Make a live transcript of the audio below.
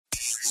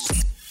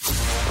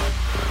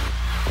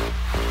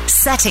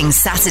Setting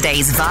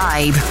Saturday's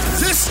vibe.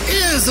 This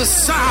is a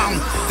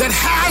sound that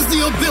has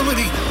the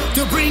ability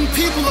to bring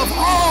people of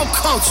all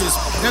cultures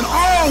and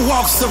all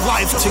walks of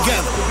life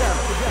together.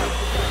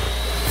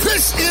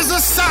 This is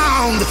a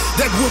sound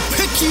that will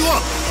pick you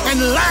up and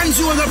land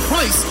you in a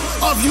place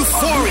of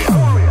euphoria.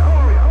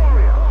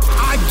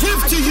 I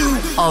give to you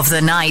Of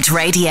the Night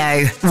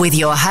Radio with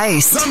your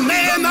host, the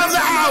man of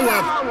the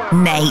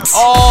hour, Nate.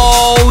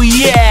 Oh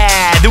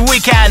yeah, the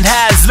weekend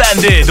has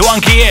landed.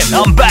 Wanki in,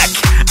 I'm back.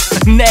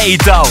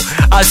 NATO,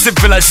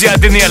 għasib fil-asija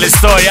dinja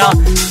l-istoria.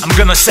 I'm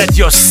gonna set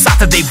your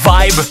Saturday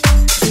vibe.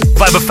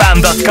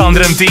 Vibefm.com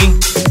DreamT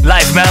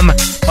Live mem,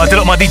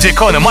 għatiluq ma DJ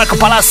Kone, Marco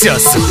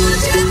Palacios.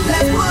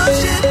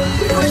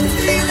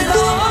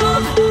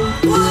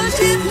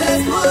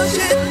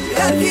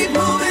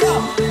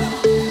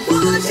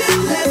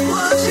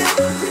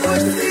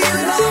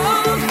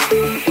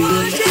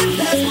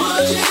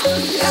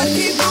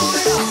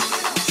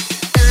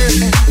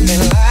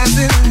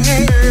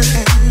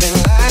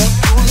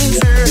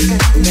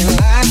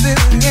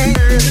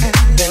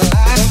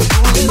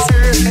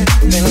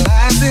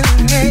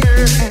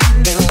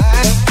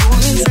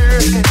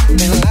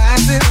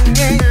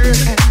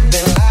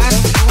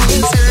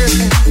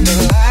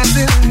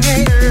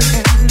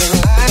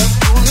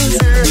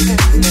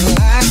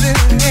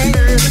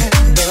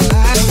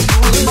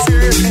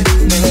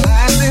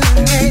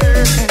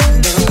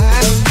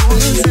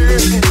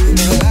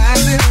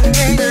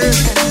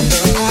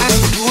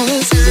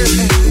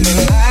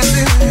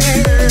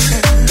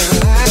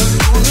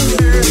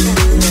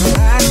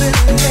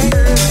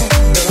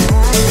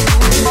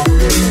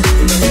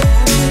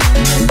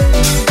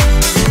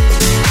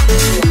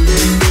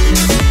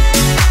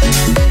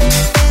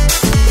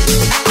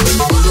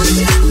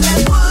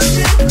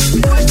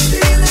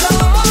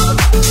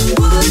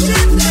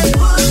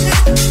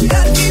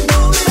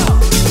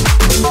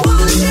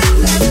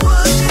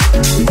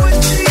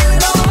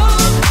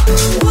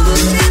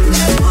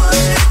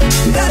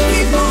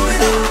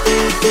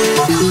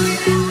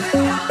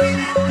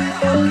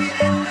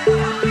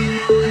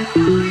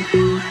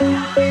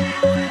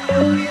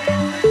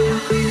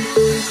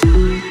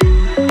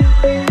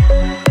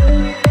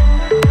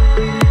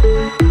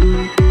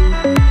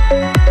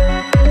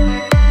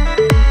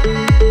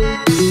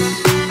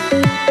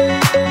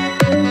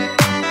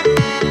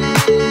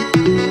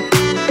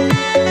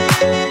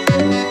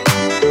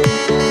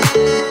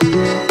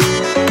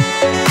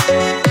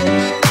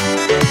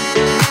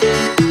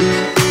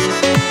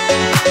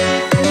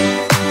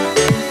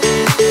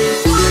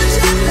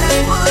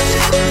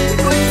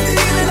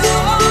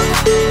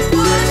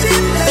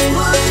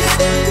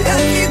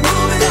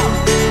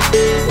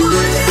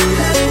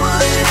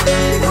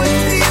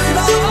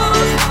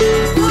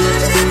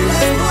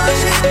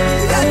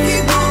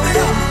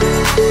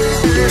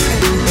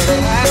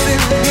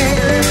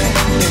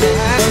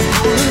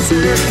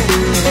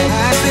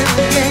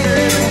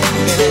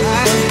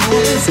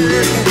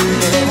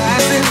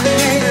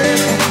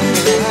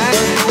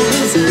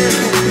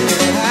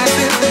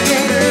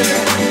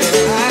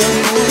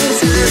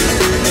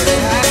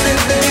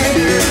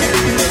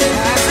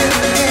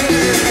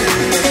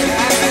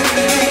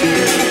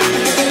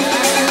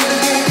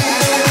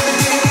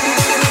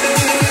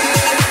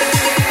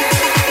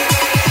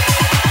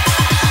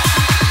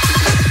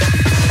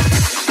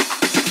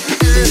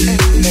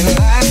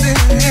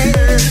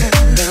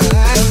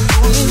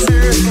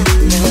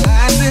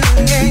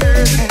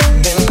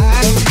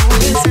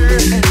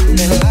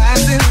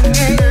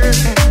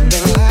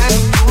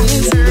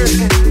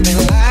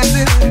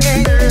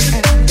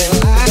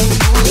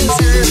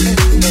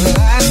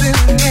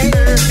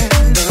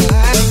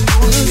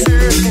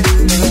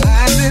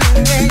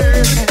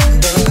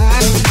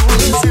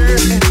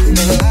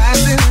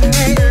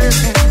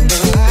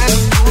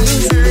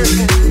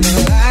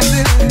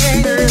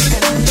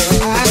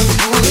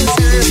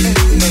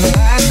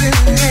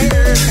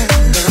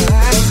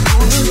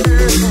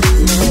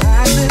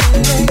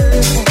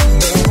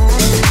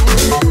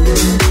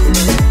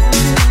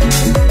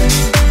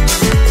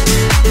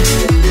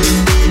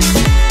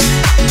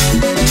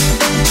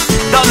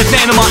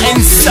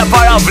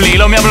 Inseparabbli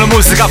l-om jamlu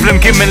mużika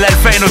fl-imkien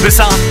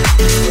mill-2009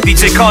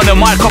 DJ Kone,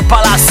 Marco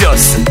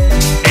Palacios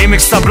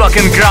Remix ta' Block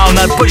and Ground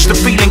I'll push the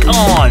feeling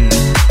on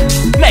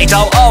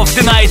NATO of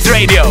the Night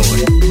Radio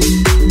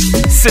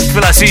Sitt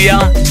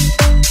fil-asija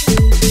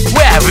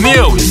We have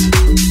news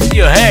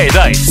You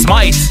heard,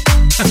 smajt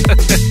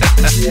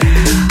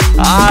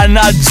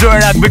Għanna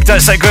ġurnak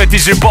biktar segwet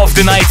tiġib of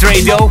the Night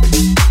Radio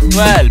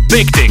Well,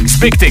 big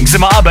things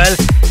Ima qabel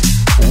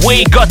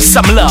We got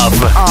some love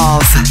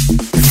Of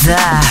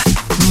the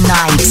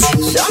Night.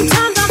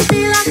 Sometimes I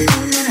feel like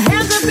putting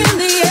hands up in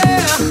the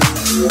air.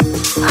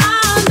 I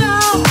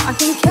know I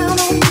can count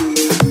on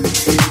you.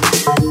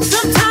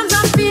 Sometimes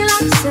I feel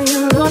like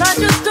saying, Lord, I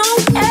just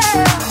don't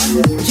care.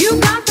 You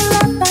got the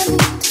love I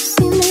need to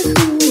see me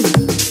through.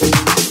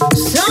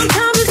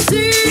 Sometimes it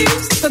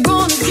seems the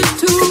going is just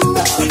too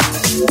rough.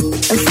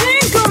 And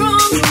things go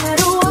wrong no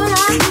matter what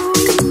I do.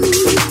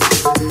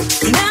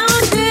 Now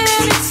and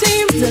then it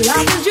seems that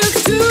life is just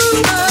too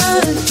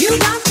much. You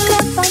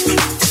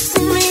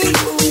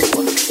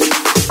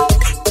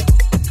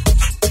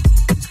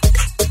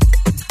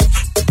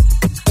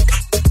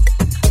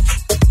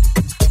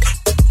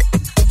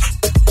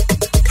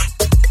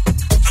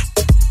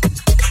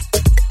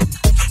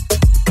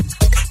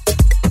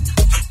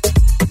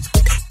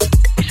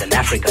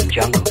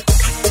jungle.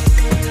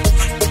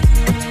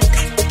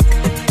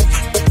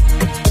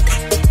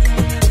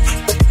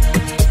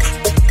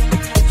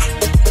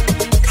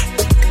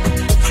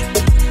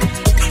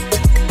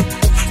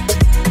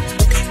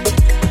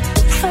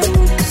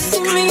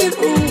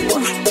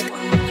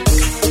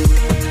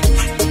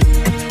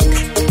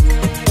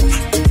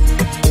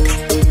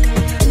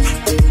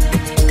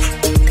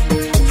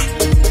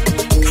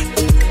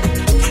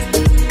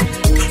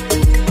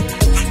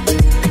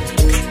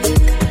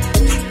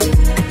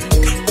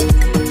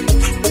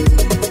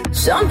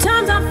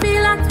 Sometimes I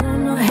feel like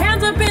throwing my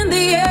hands up in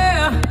the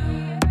air.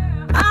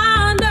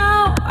 I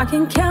know I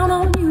can count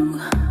on you.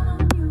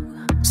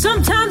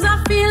 Sometimes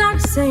I feel like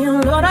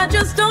saying, Lord, I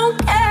just don't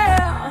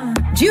care.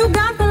 You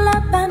got the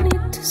love I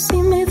need to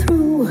see me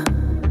through.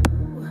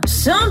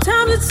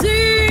 Sometimes it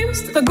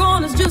seems that the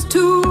going is just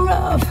too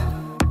rough,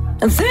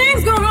 and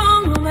things go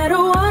wrong no matter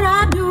what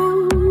I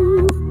do.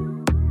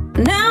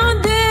 Now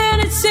and then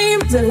it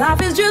seems that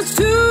life is just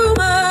too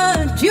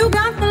much. You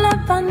got the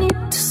love I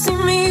need to see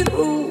me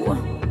through.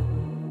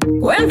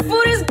 When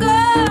food is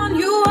gone,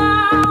 you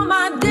are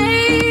my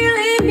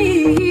daily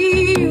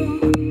meal.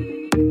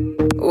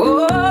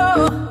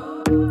 Whoa.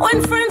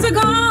 When friends are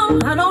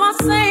gone, I know my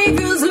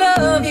Savior's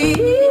love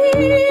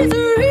is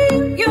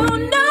real. You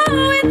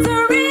know it's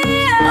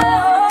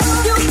real.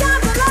 You got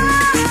the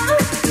love.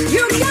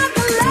 You got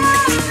the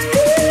love.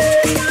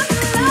 You got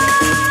the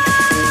love.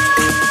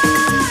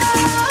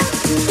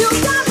 You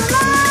got the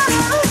love.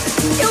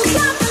 You got the love. You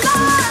got the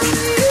love.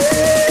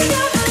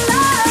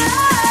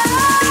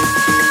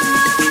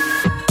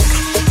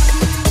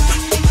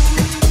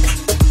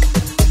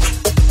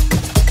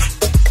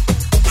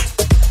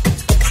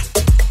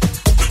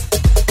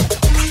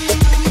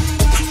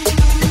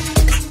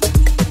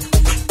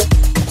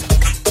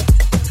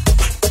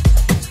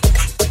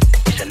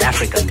 It's an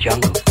African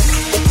jungle.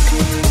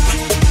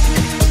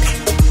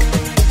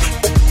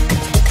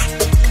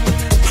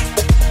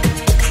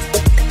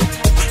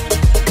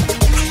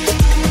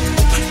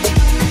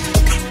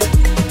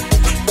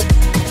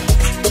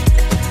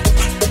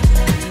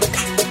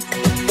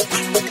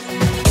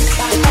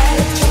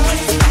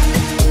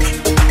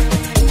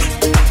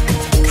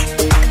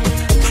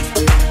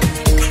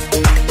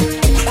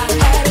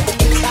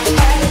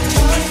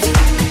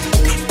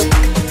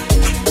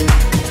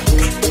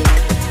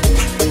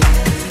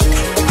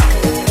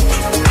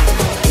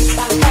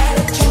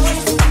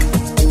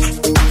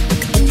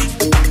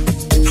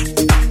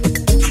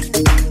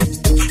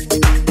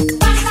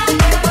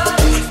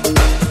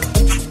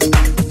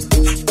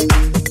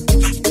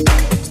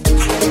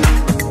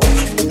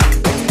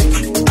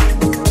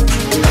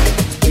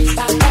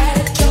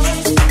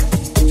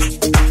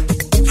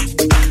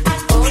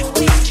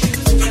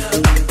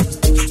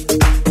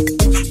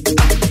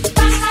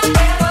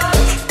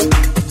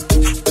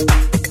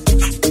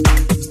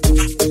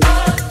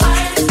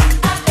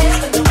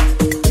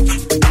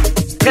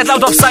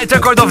 Out of Sight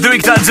Record of the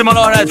Week ta' ġimma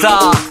l-oħra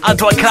ta'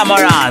 Antoine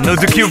Clamaran u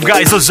The Cube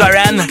Guys u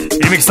Zaren,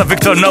 remix ta'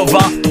 Victor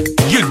Nova,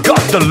 You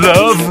Got The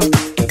Love.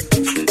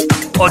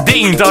 U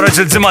din ta'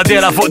 raġel ġimma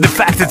dela fuq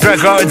Defected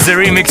Records,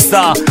 remix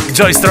ta'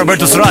 Joyce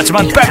Robertus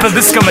Roachman, Purple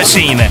Disco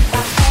Machine.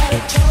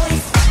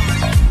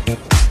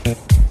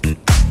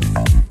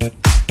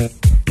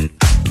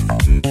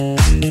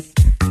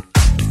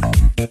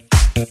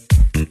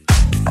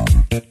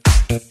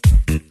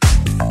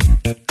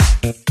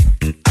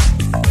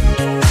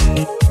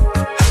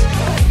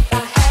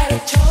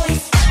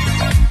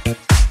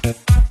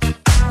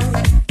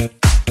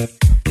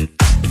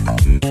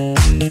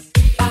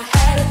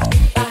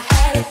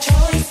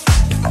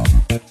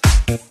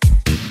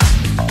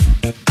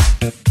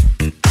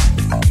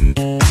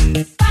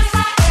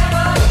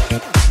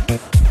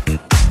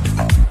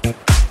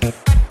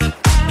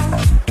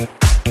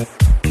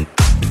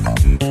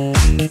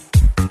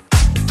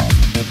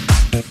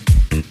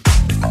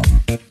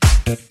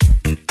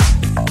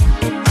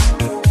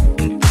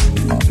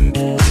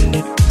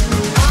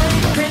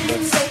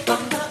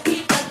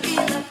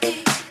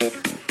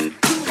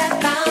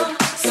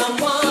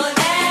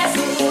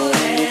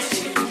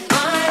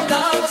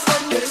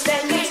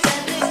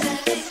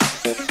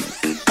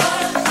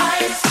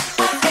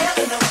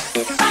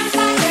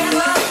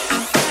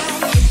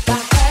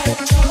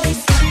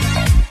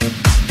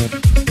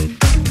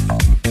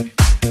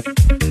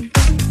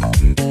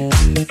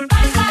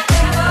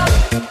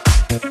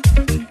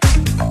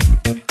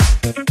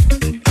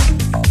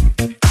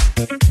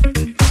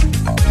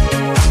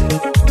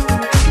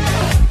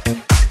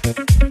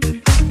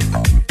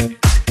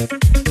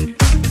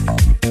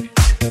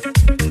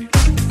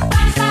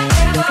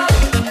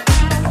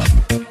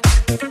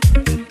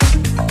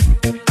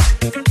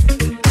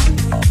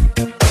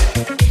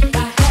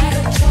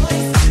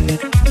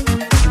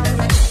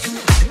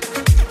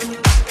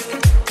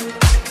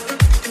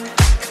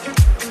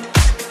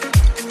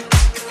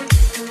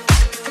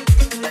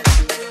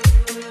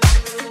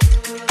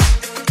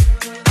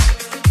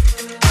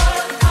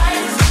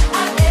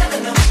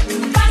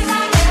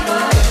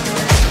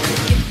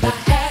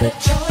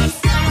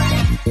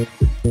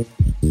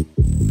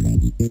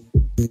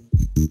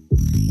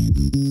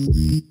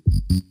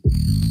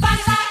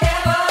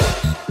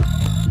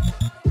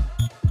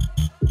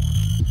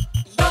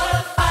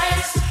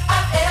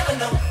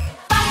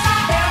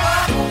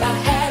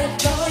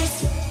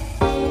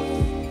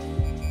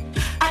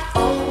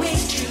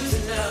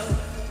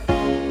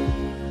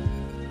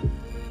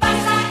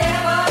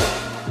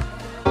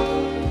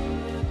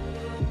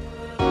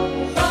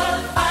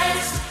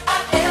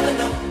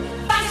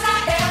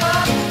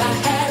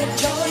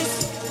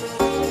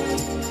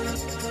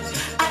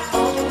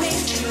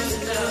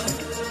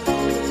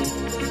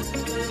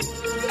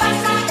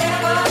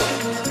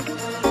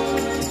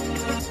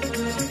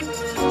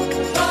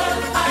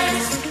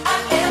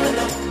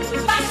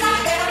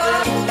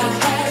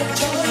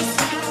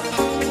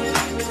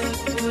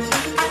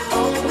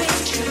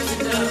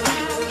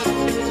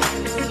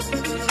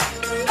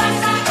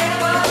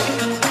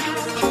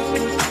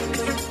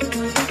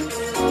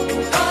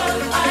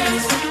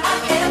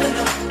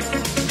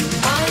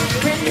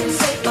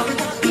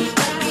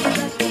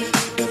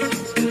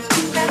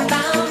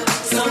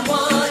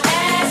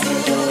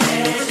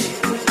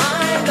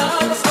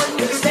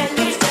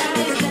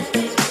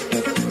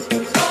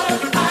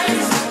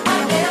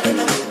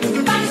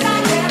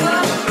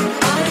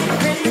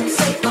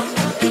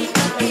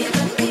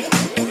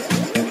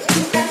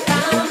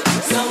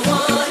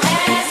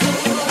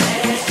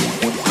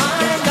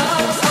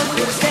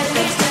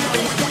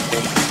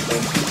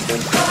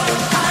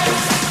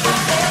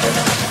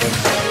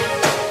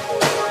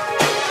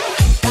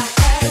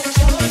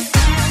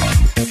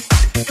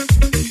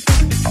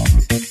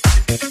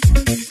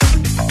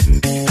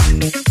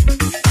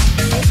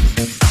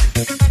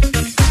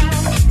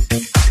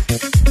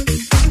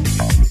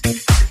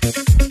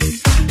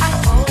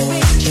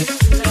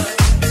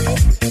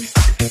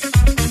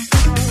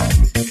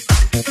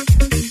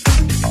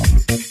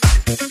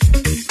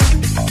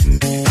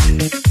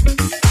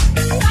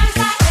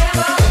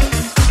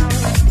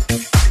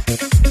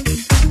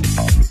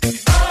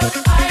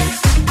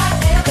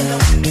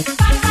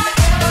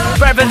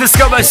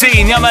 Disco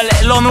Machine jagħmel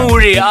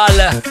l-onuri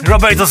għal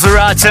Roberto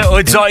Surace u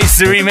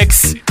Joyce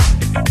Remix.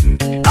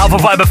 Alpha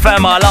Vibe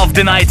FM għal Love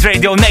the Night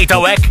Radio Nate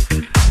awek.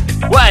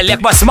 Well, jekk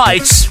ma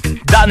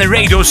smajtx dan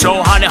il-radio show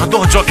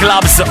ħaneħduh ġo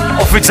clubs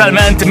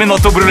uffiċjalment minn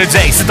Ottubru li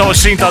ġej,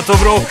 26 ta'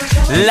 Ottubru,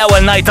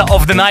 l-ewwel night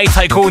of the night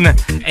ħajkun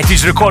qed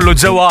jiġri kollu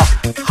ġewwa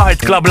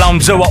Heart Club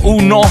Lounge ġewwa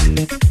Uno.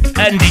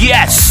 And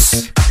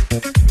yes,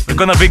 we're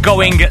gonna be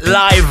going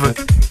live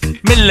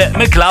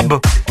mill-club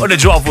u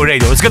ġewwa fuq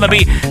radio. It's gonna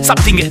be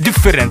something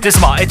different.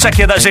 Isma',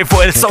 iċċekkja daqsxejn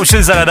fuq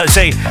il-socials ara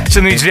daqsxejn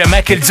x'inhu jiġri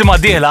hemmhekk il-ġimgħa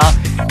dieħla.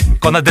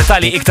 Konna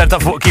dettalji iktar ta'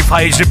 fuq kif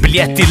ħajġri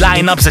biljetti,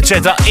 line-ups,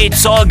 etc.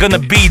 It's all gonna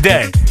be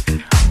there.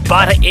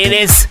 But it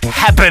is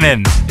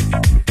happening.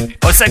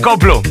 U se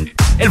komplu,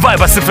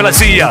 il-vajba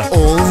s-sifilasija.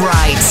 All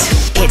right,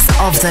 it's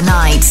of the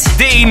night.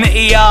 Din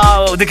hija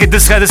dik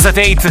id-diska tista'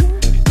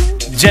 tgħid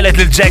ġelet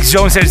lil Jax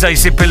Jones jerġa'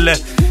 jsib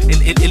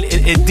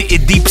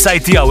il-deep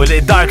side tiegħu,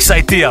 il-dark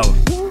side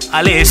tiegħu.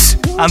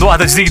 Għaliex għandu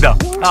waħda ġdida.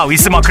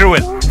 Jisimha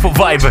Cruel fuq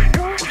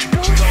Vibe.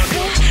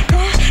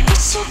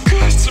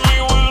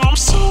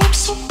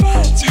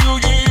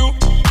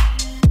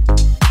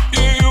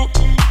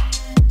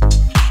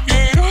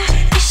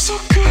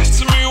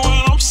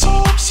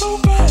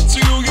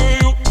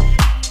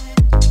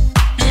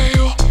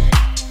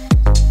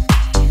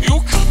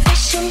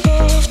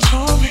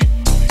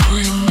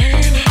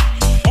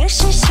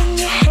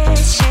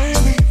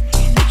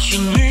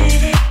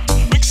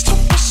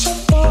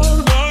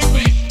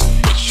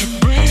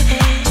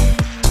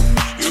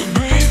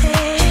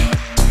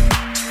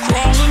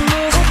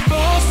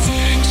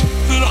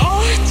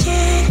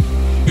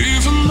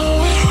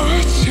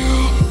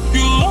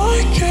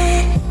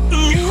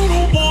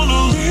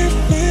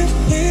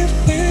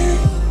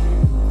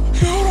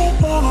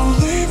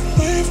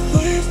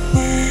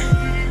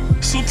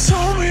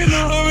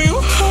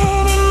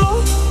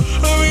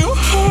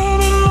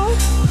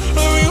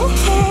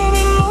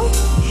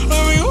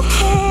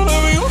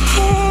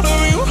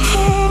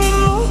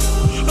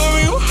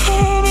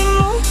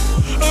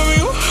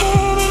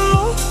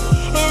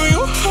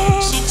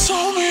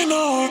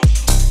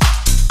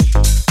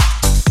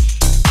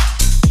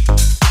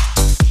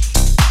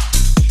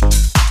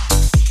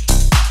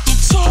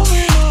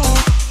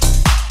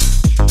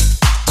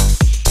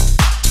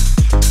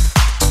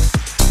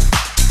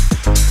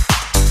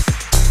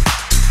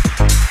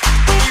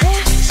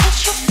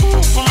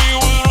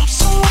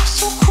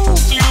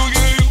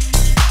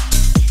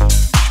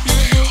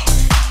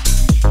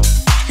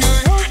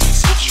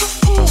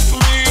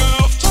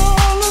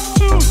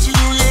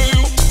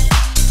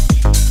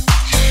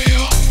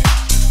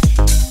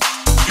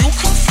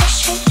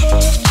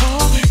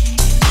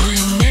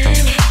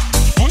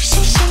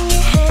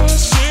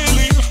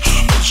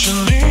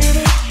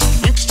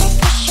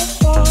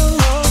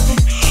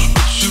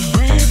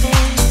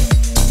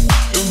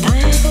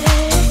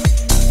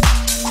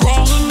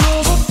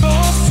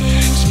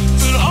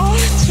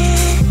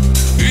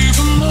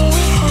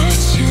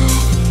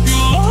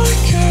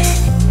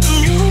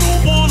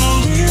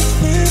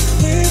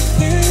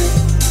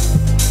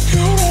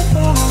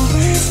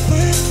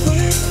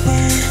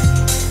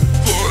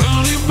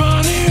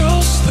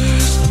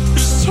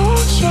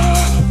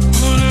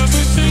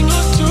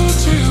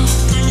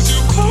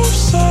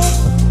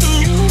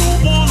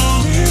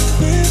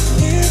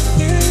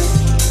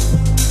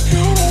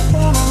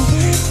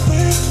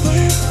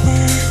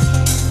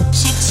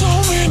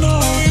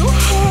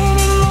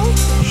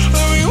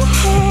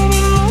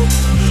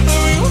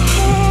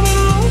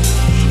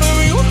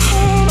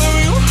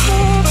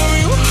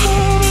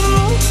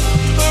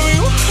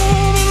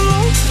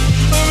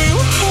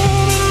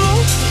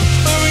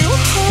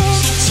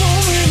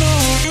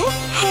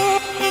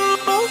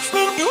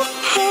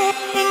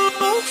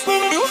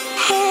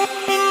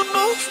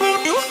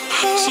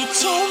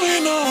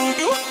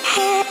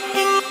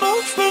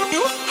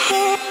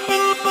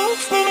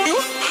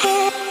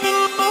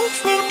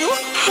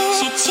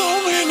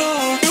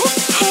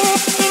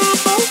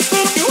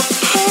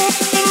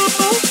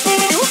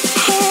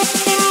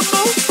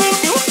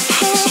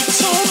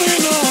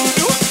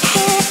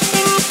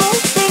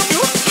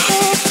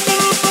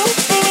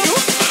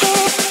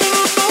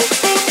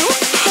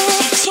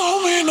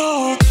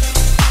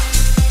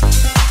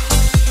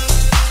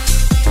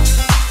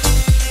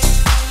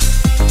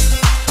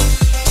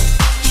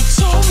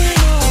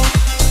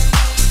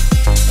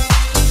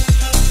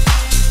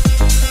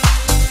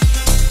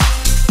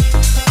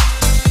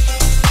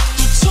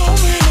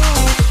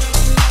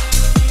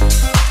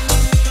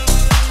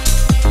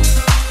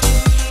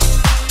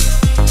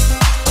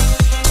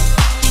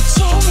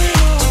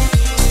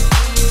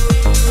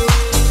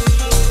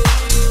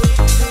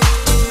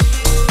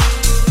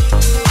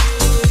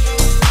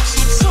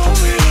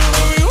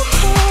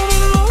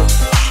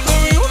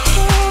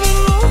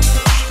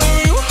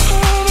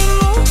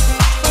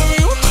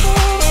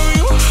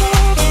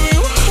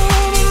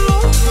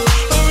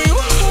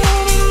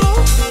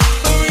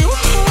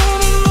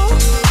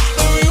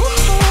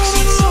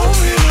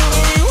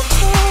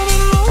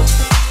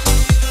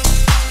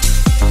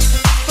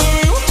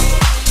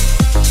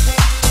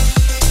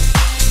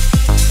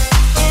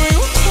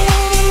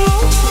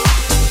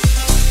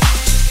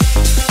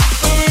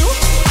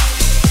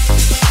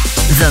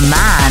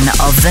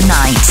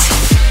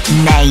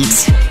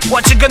 Nate.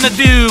 What you gonna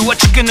do?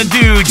 What you gonna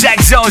do? Jack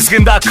Jones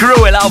kien da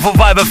Cruel out for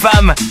Vibe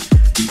FM.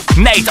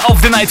 Nate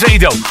of the Night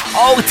Radio.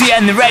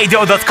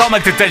 OTNRadio.com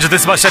għek t-teġu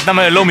tisma xetna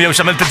me l-lum jew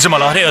xamil t-ġimma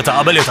l-ħri u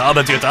taqabel, ju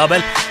taqabel, ju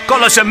taqabel.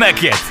 Kollox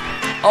emmek jiet.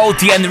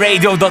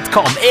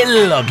 OTNRadio.com.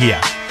 Il-logja.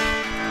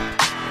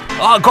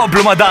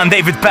 Komplu ma dan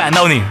David Penn,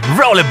 nawni.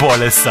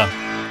 Rollerball issa.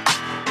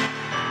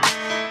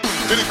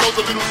 Then it goes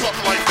a little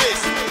something like this.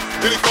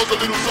 Then it goes a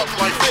little something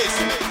like this.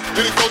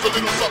 Then it goes a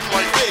little something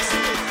like this.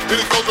 Then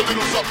it goes a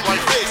little something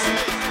like this.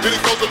 Then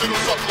it goes a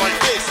little something like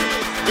this.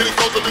 Then it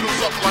goes a little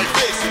something like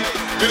this.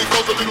 Then it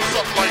goes a little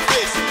something like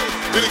this.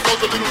 Then it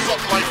goes a little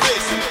something like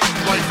this.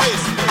 Like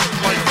this.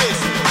 Like this.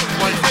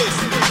 Like this.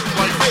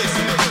 Like this.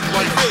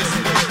 Like this.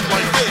 Like this.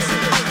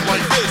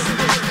 Like this.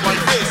 Like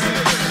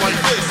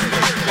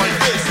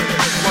this. Like this.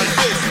 Like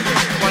this.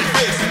 Like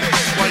this.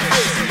 Like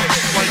this.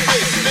 Like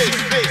this. Like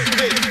this.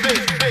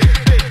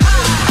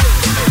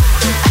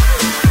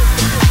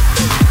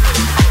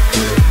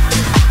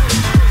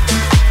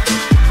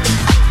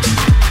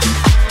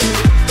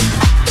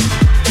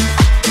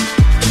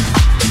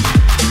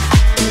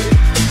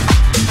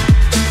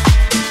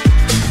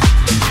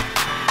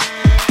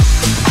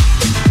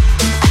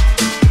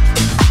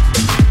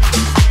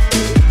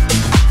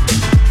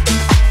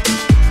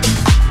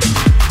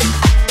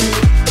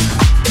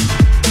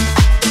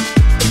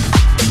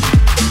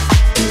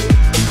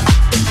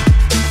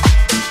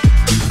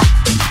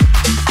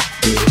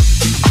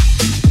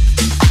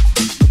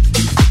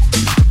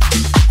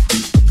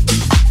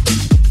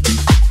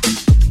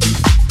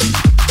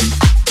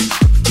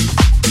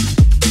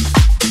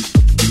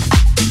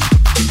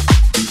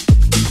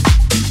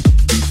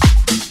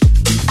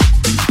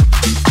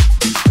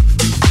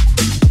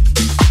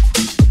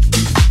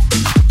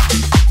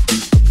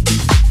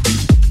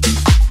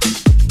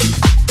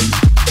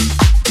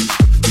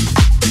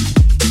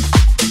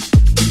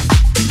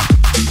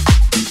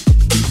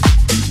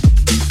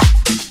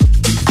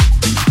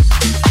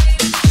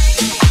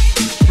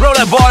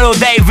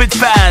 David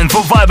Penn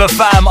fu Vibe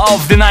FM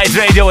of the Night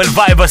Radio,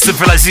 il-Vibe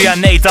s-sifilazija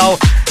Nato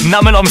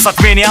namilom sa'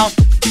 8.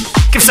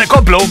 Kif se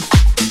jkomplu?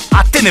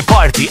 Għattini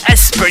party,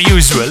 as per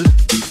usual.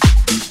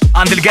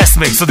 Għand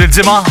il-guest mix u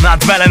dil-ġimma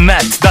nad Mel and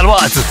Matt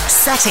dal-waqt.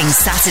 Setting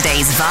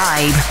Saturday's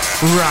vibe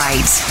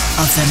right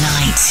of the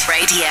night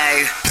radio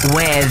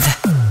with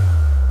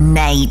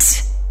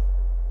Nate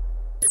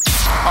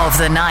of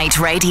the Night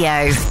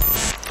Radio.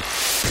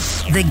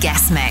 The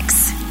guest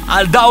mix.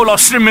 Għal daw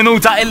l-20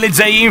 minuta illi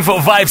ġejjin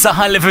fuq Vibe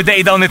saħan li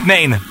fidej dawn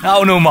it-tnejn.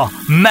 Hawn huma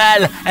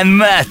Mel and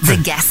Matt. The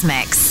guest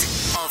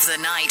mix of the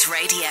Night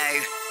Radio.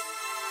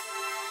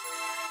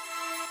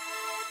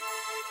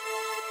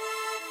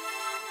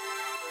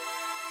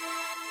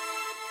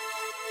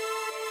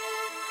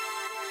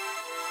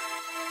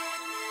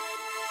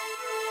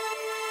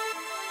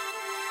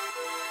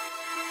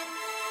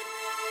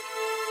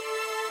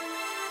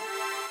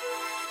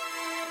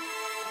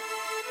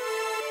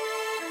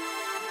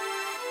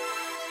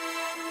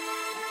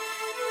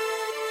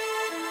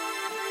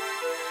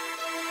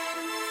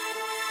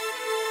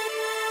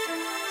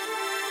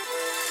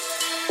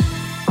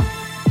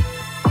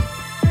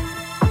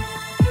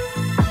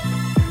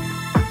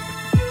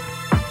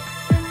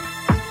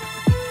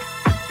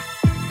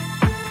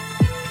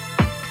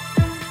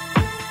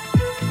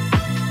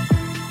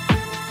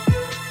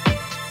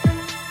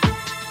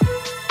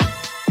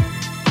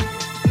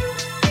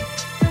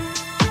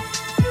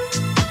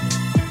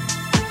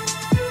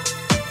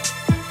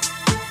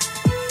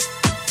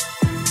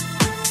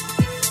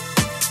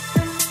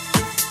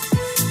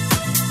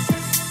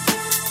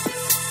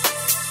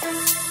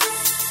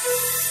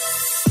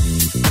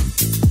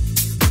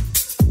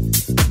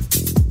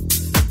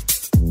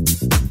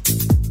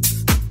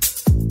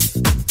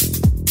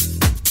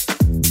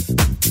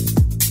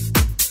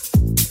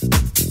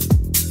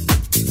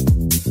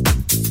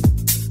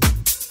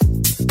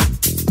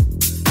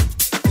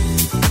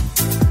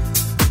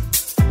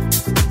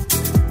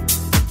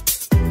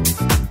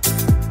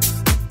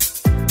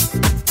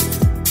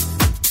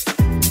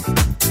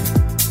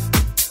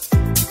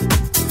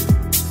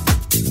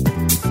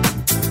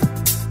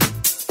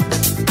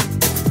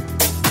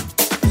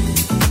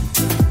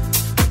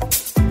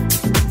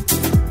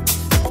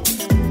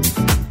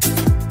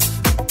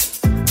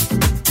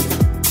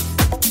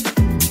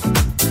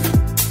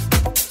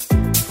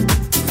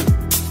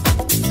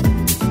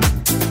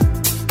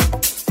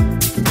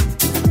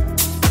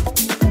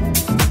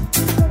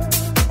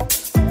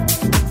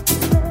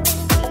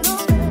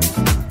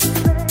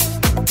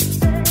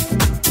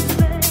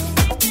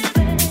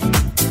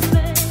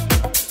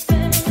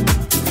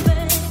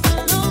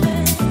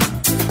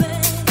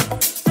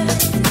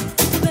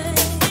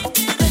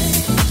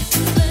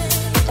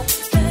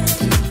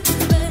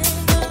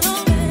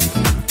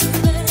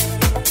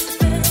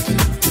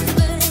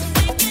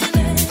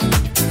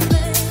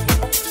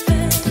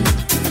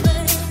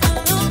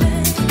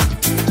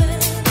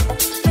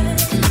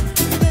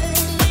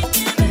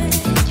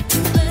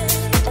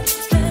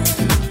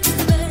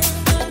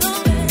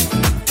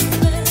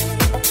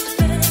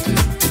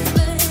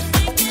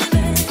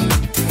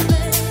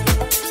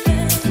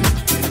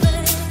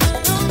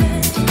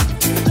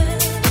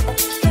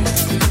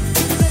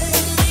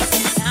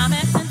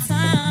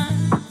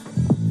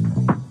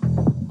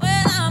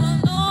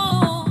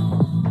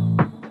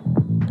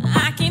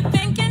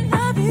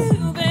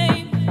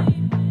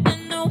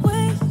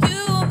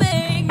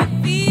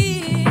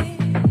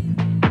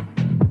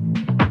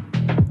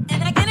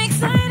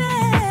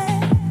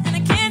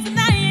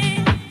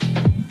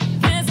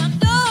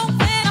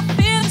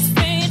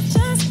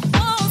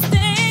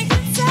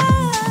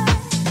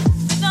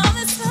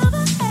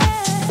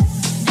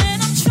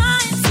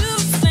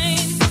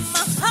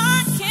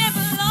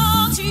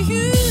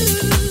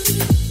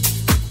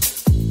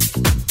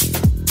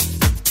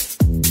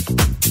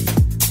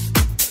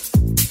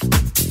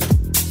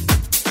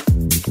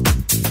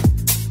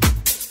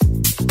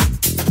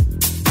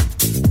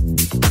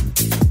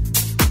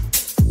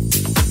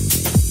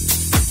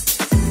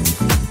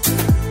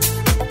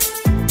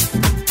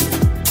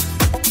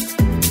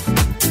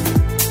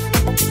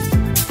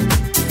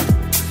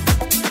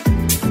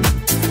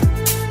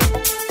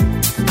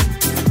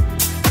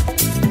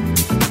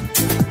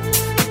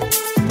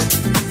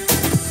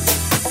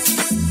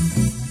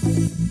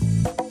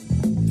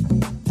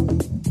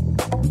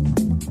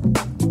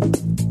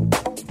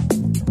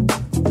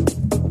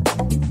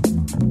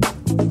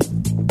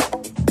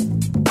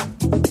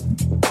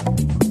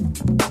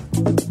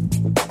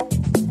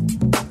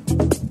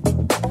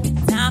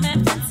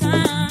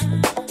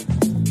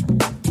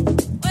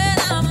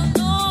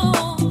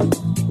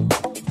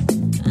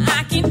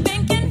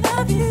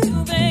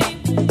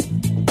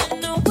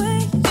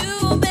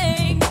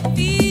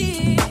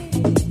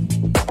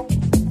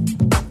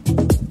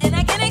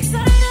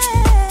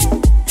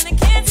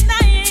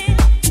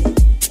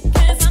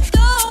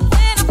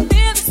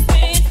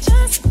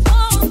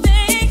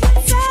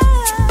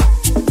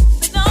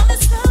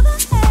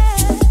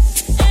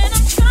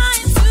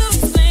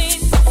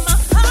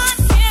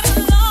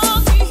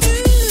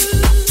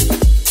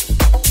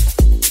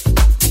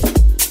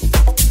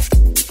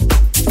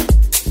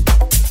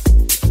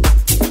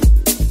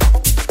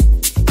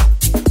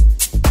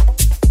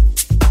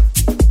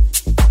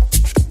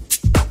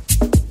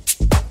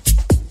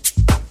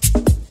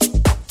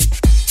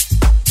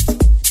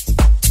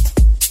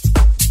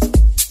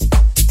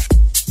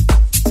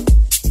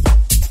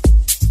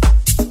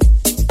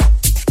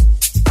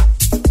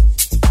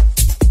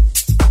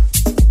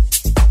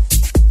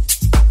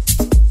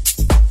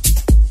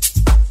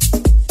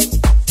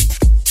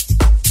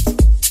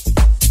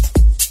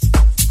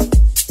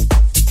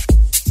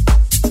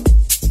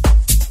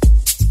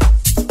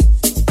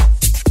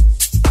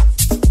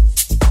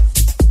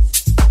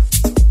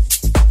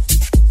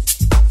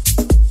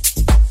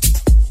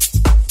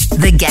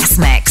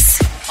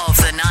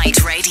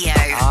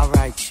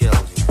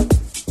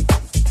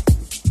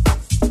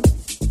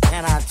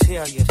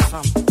 tell you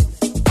something.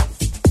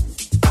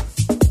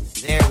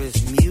 There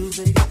is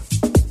music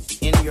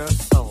in your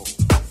soul.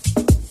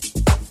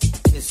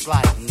 It's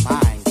like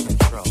mind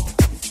control.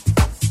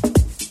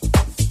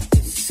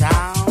 It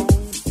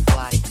sounds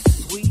like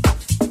sweet,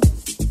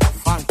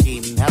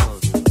 funky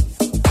melody,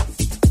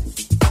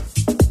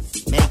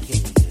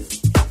 making you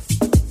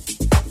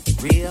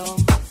real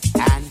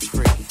and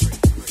free.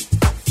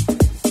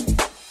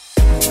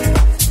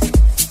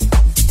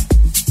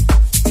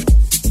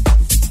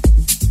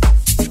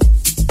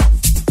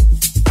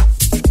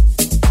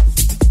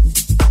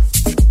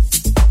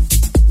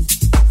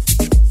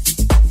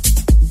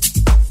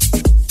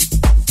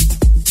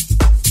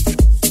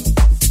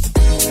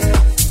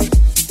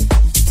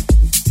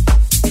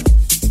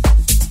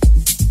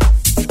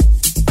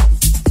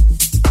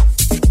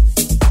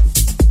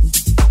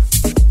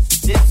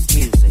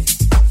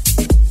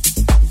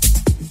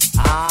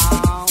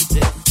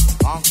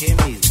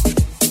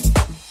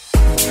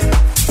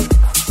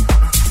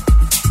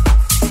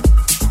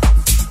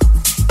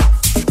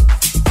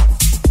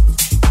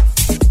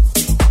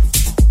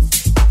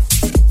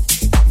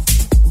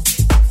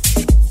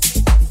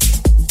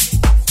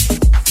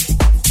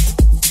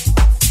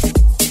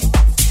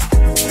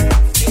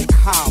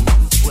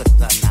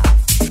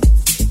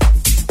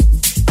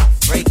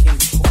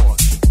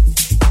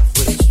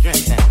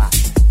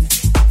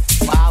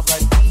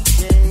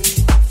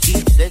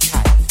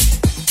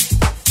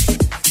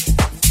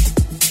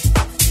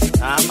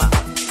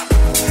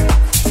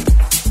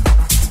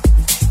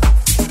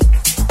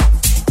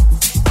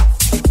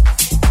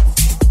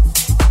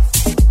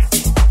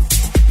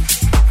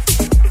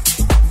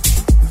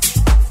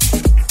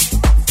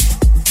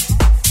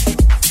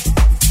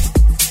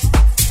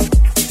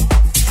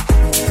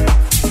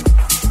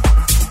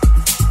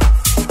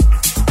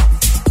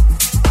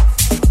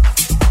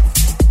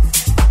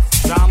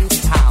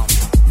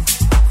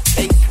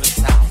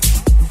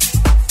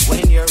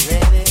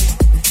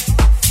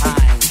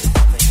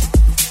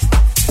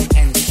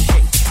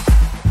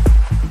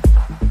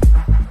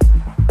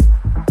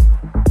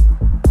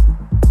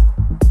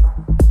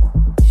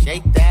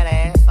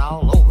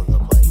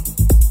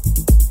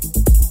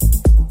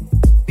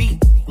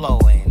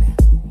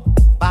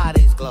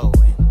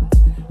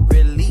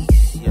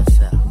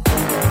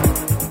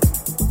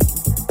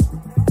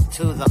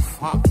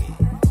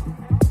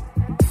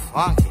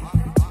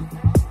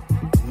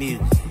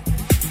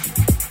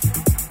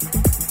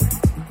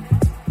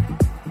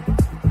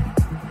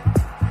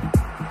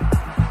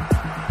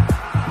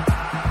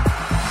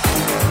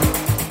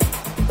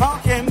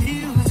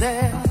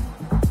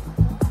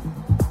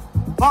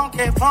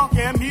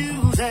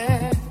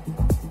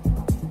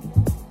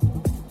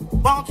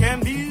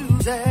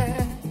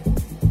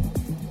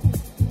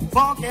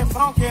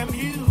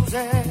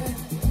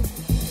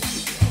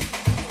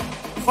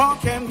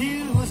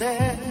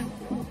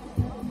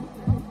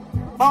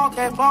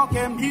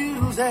 Funky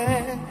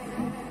music.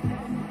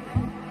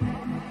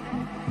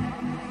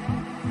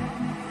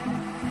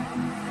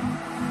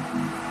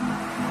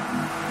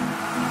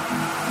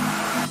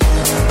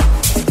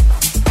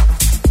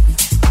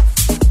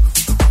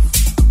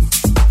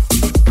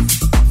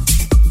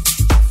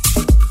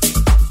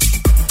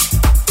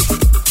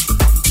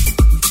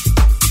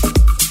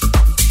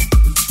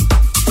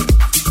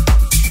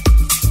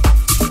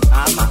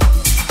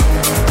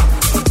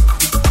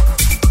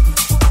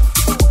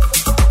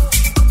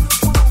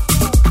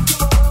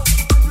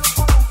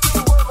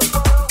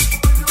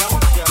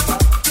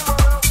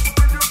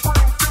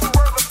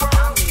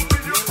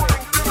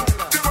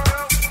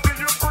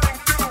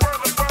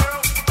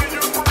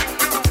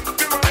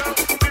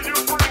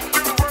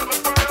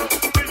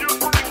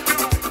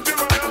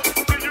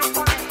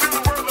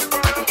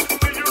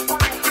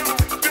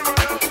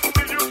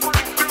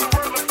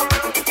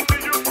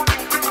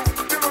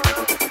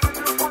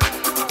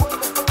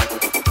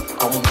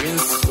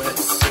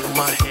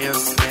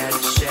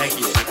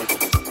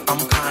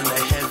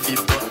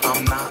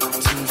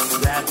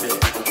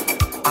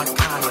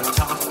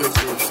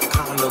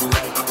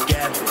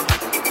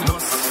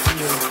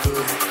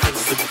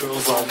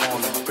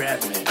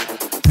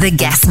 The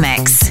guest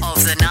mix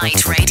of the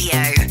night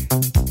radio.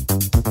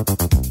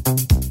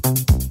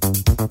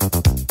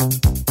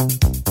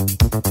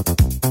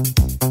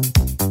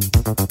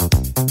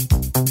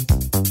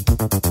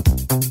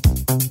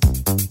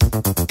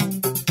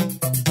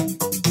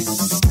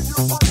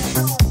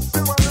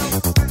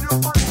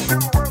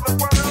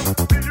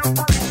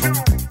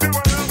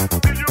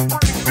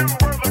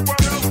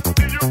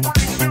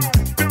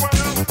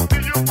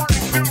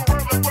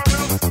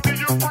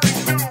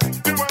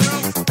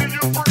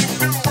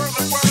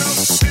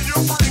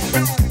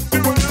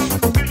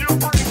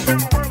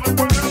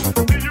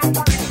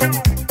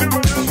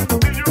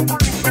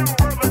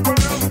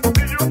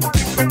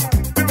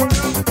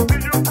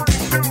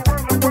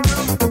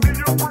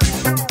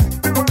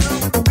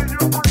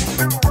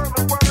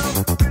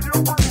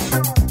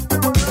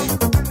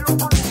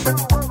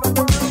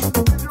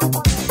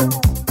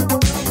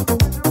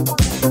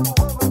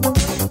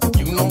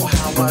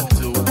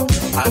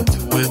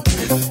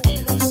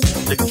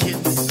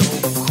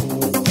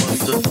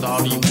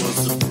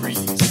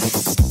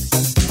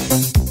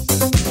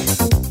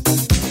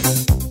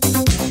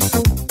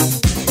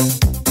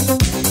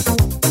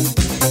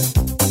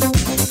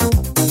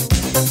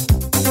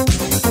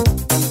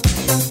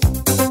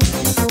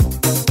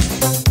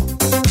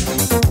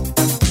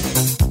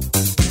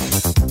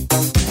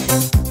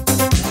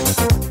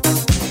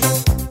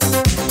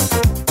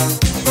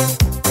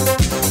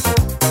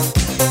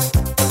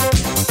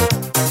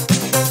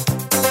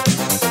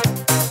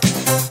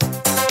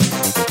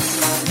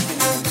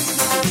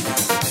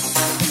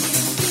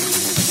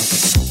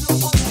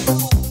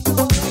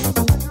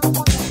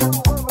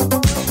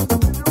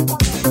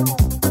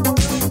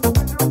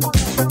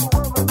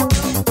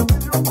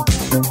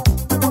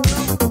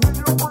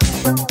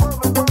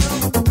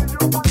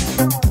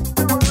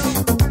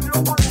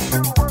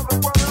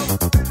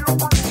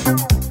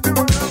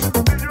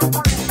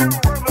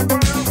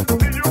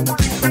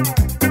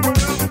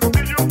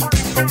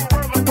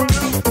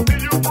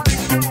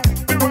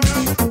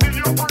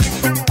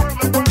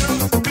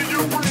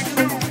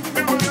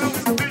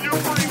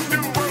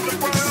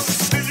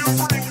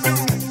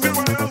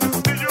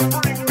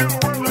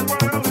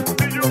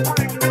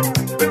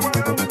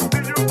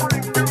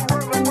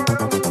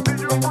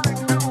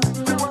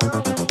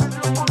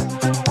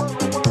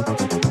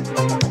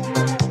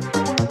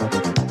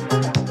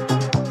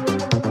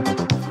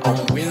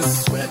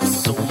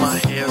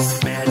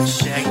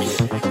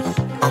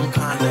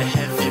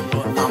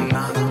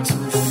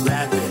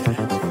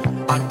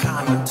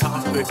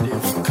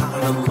 secretive,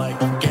 kinda like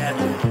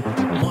Gabby.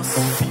 Must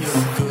feel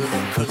good,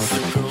 cause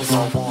the girls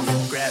all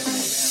wanna grab me.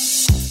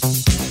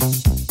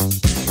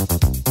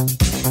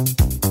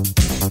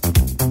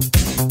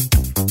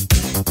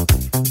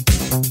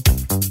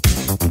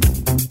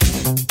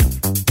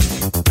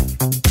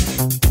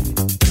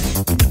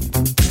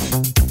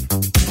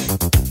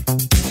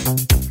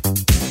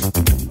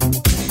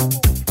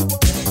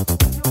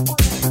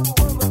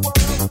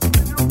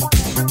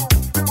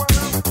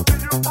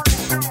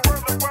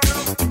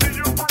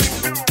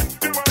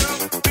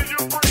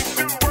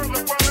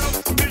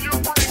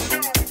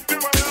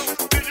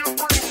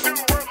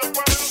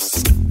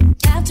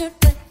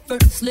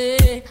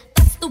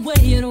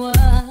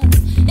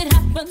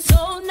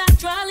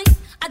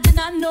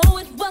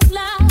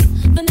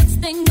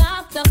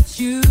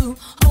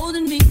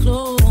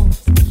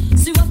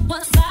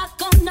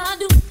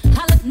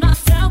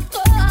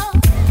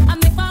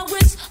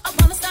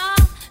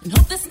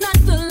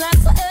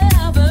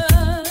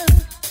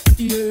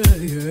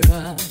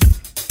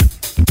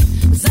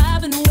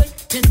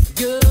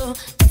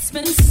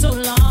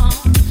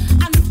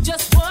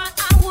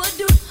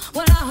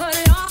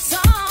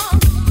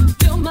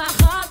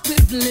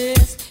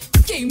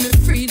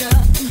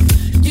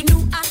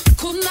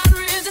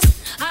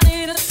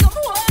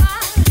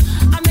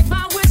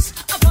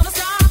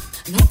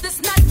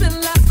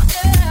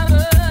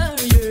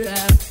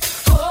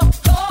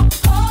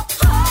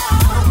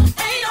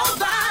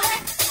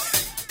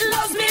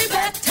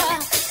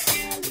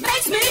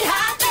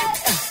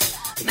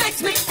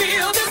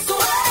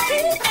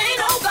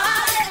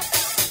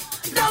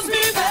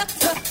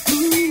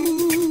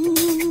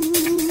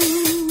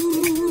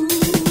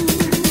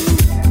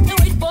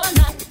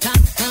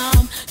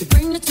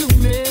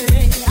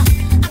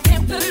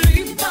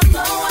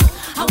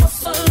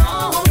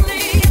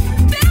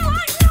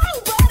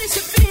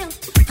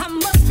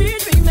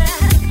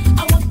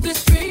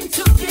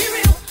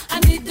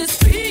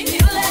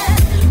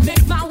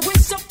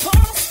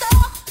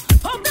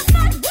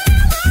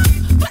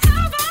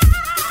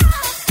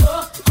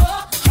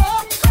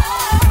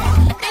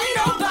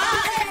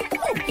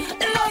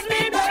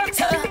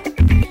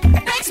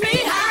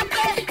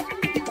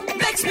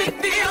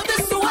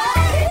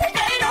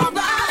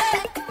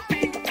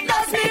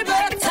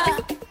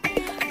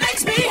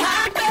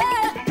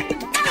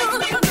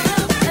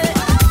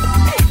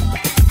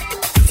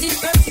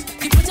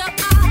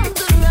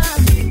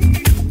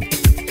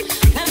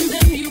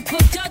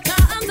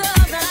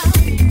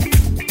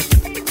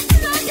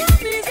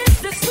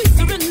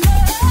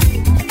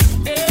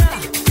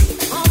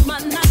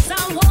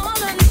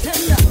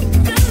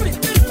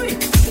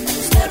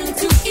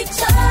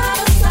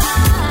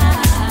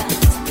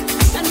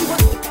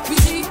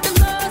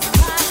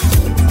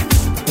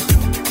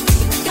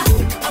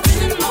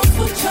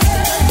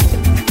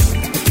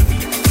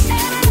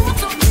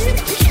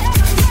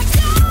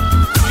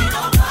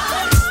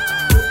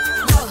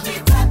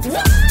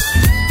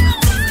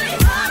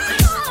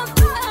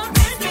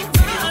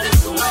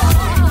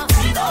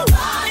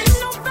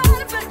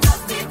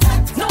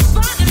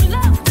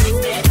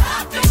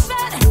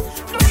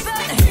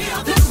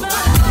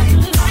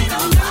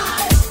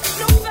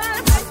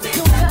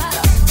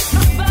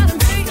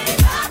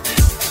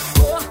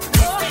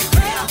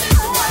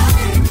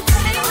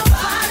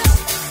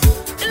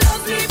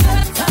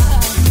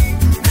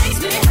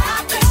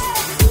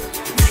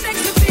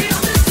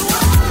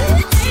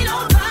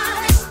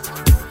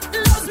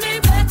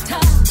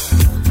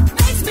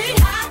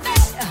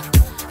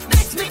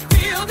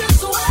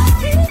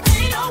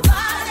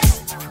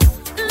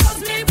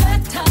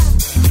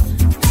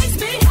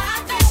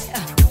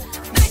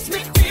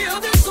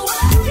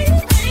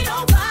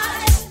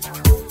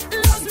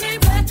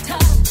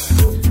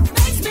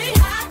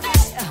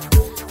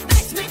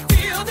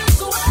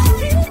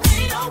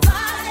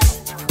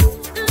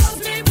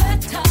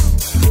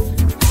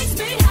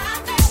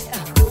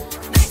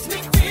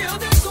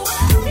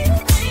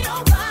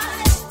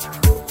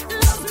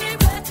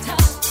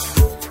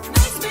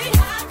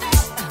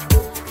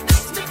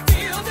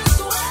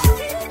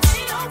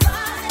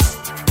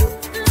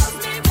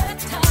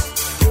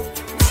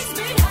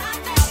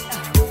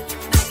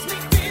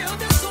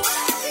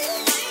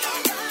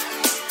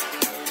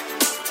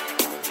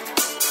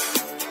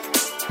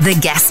 The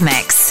guest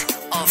mix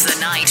of the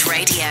night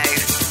radio.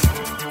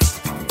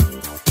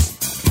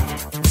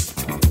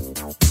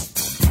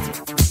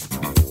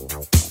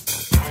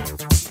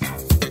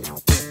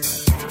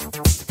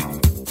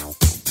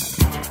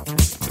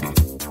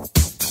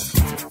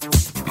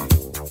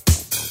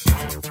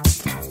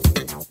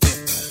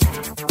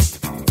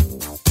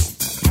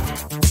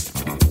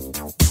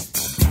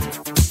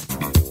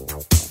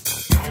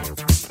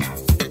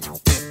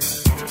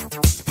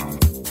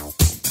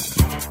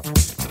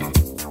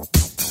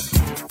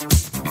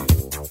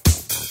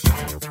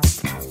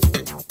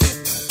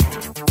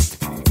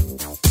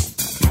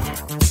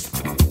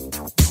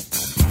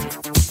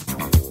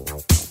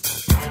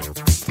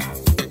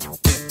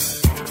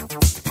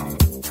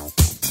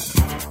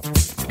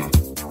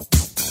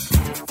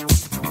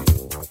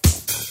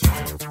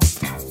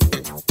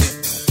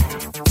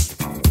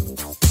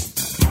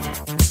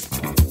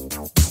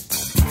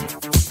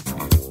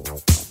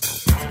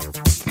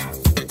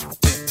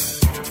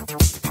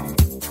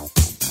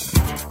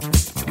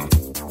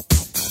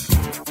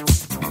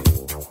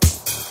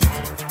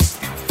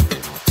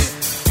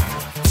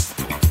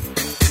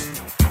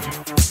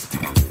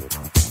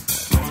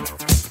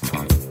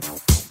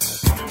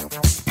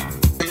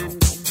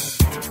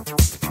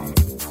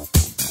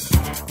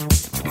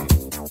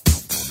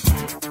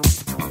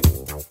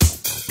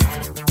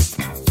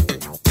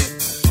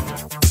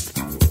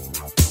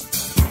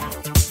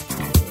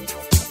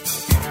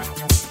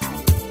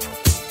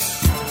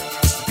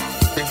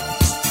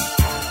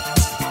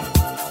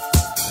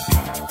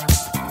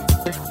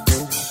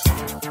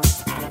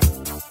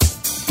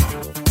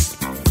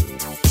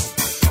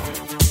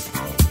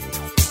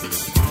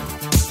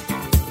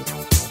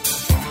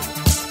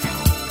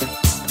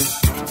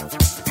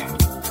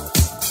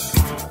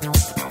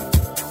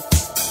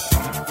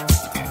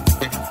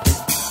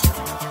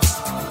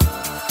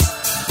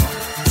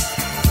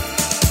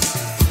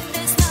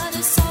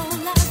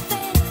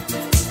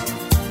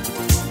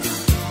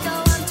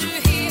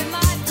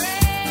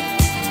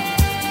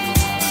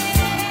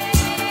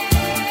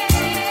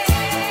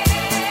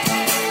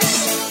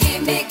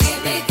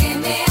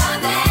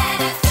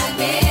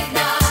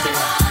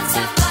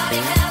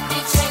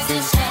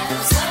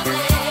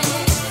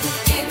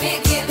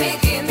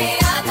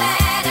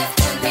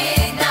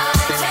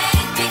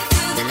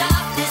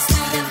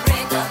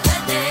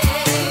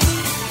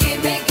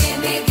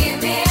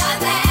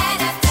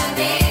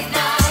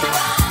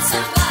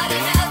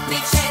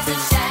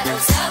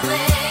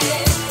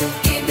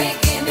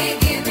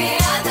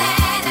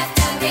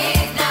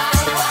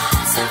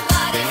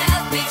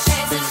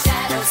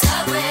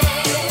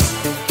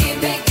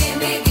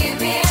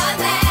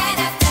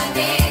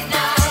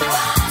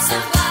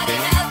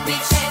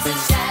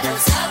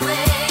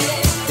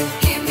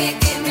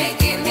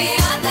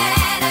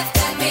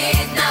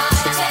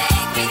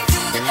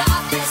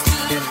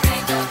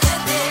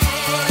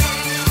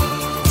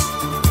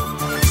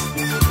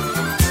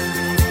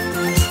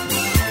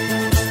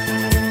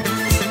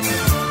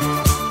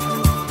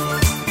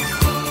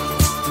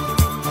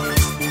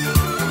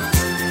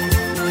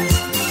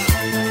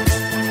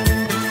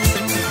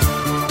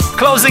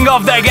 Closing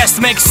off their guest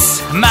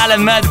mix, Mal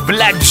and Mad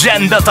Black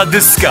Genda ta'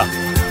 diska.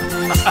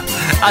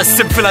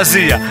 Għassib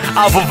fil-azija,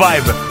 għafu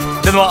vibe.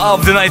 Din huwa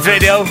Off the Night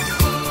Radio.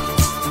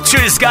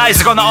 Cheers guys,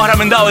 konna oħra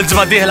minn daw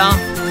il-ġimgħa diħla.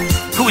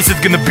 Who is it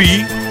gonna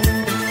be?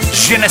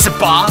 Je ne sais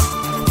pas.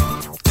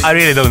 I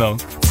really don't know.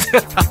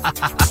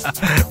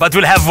 But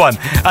we'll have one.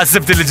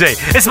 Għassib til-ġej.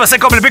 Isma se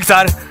kompli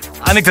biktar,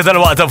 għanik ta'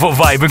 dal-waqta fuq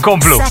vibe,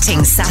 inkomplu.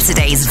 Setting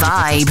Saturday's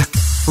vibe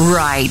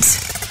right.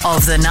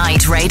 Of the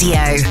Night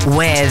Radio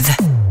with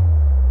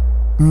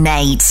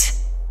Nate.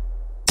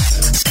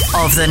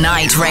 Of the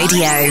Night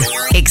Radio,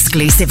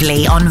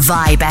 exclusively on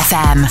Vibe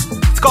FM.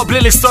 Tkompli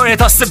l-istorja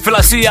ta' sib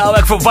fil-asija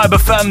għawek fuq Vibe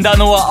FM, dan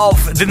huwa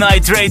Of the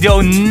Night Radio,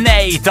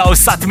 Nate u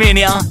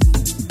Satminja.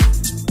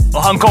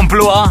 U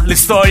ħankompluha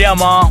l-istorja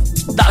ma'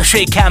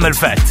 daqxej Camel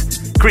Fat,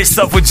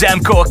 Christoph u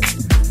Jam Cook.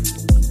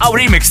 Għaw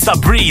remix ta'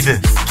 Breed.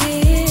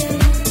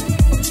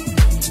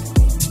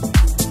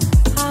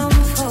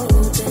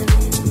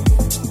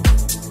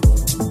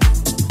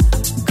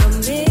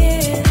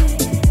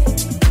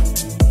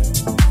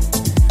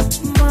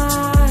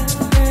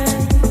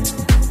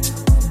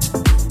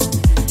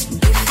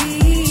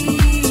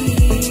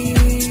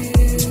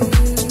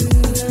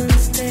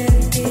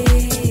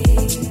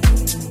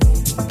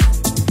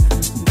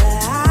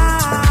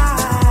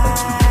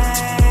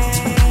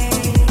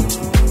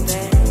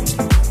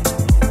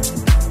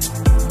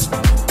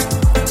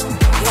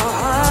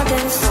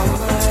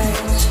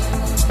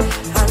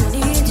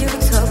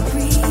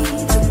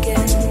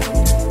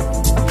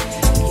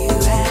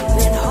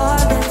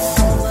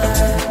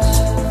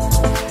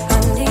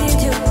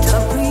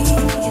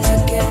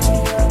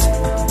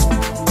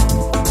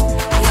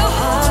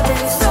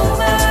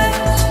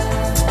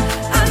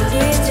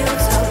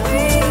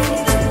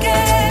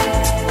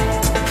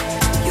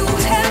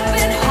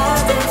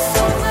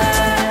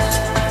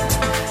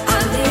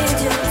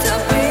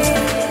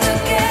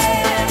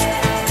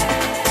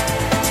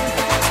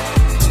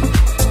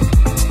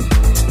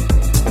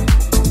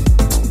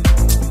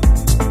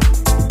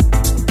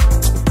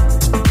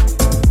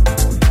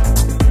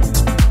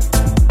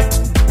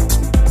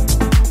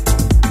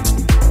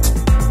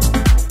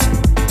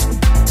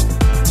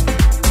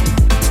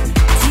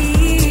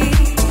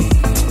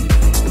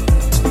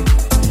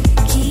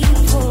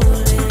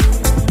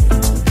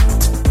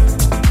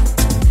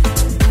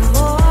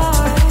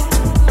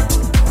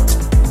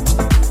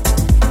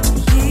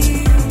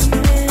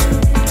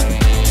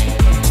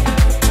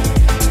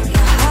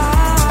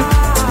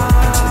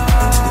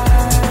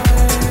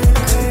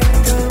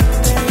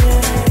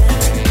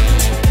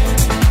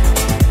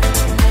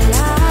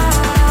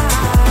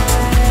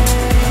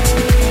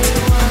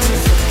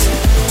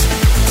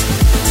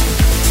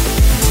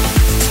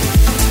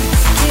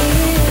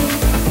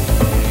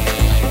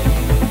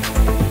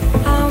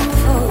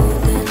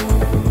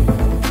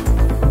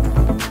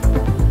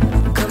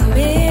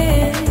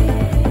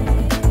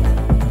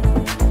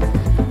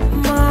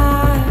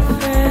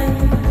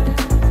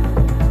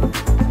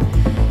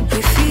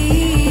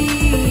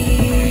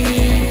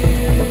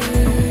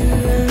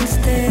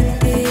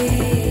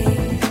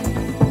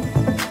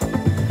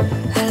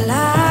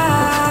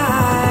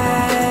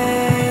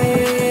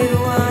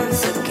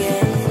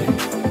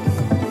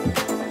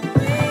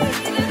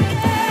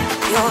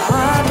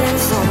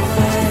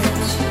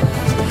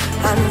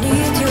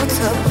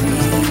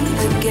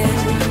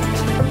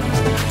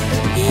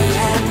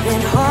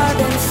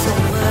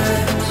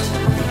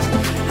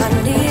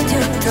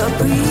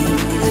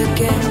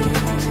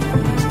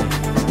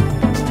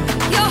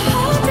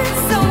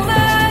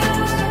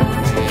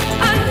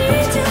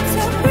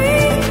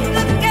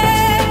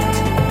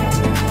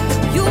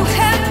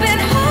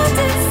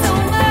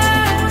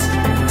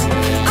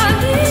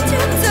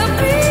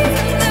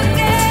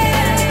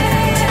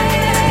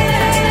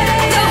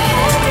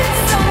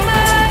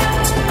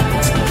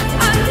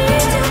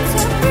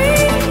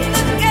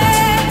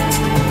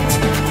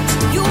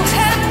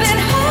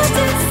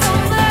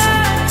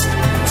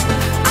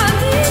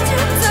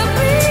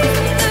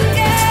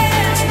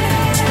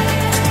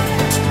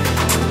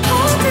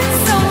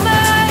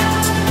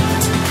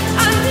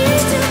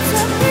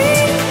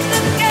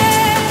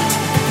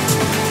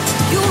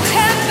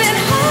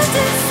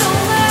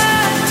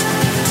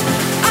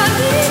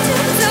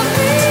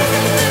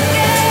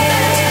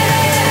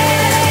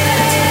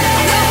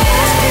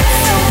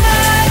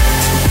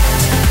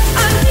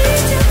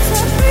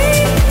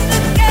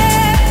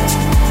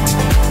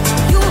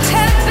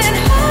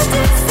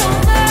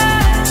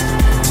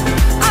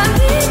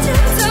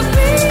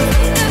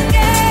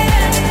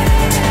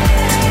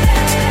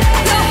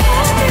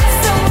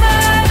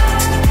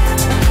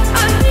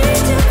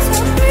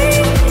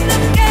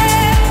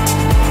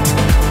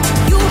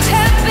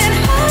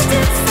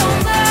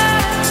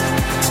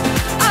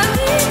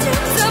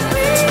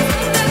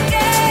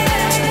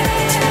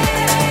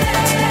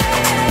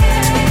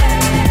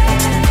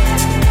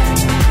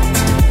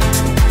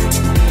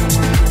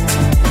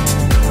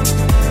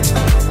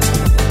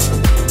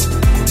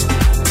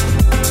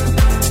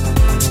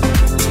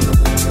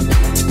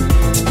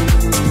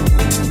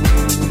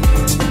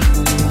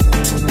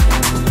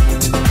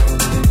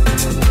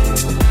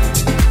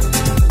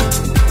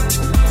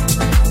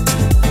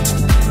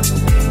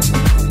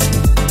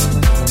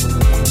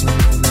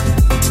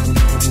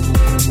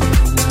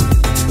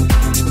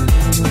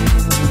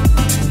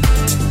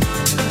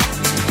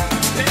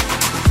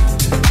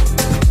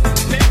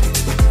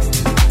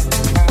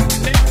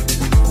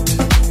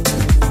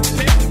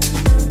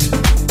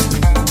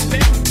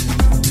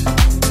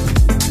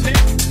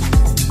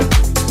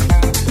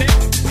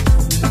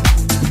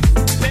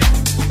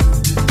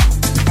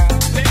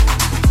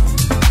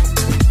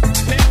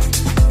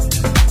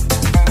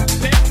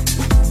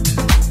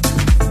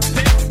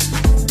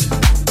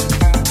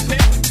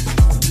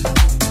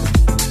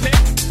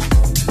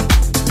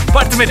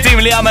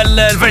 li għamel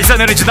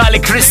l-verżjoni oriġinali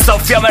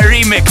Christoph jagħmel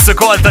remix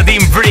ukoll ta'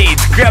 Dean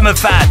Breed, Graham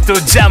Fat u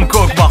Jam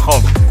Cook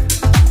magħhom.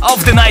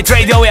 Off the Night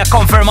Radio hija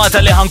konfermata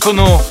li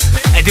ħankunu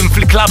qegħdin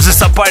fil-clubs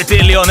issa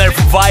party li on Air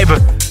Vibe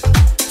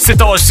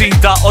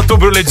 26 ta'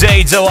 Ottubru li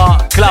ġej ġewwa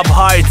Club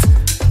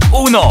Heart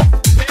Uno.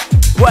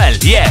 Well,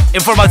 yeah,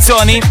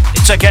 informazzjoni,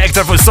 ċekja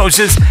iktar fuq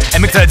socials,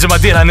 hemm iktar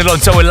ġemadina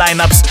nilonċaw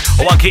il-lineups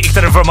u anki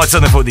iktar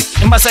informazzjoni fuq di.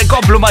 Imma se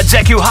jkomplu ma'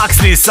 Jackie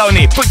Huxley,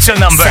 Sony, put your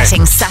number.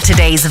 Setting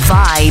Saturday's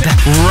vibe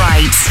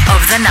right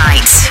of the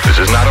night. This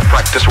is not a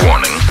practice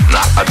warning,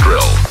 not a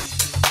drill.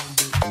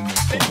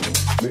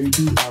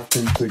 Maybe I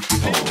can take you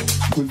home.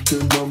 Put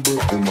your number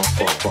in my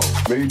phone.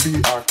 Maybe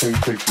I can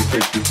take you.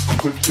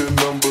 Put your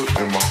number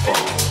in my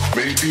phone.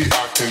 Maybe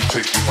I can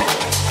take you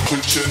home.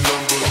 Put your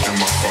number in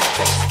my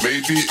phone.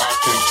 Maybe I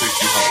can take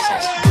you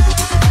home.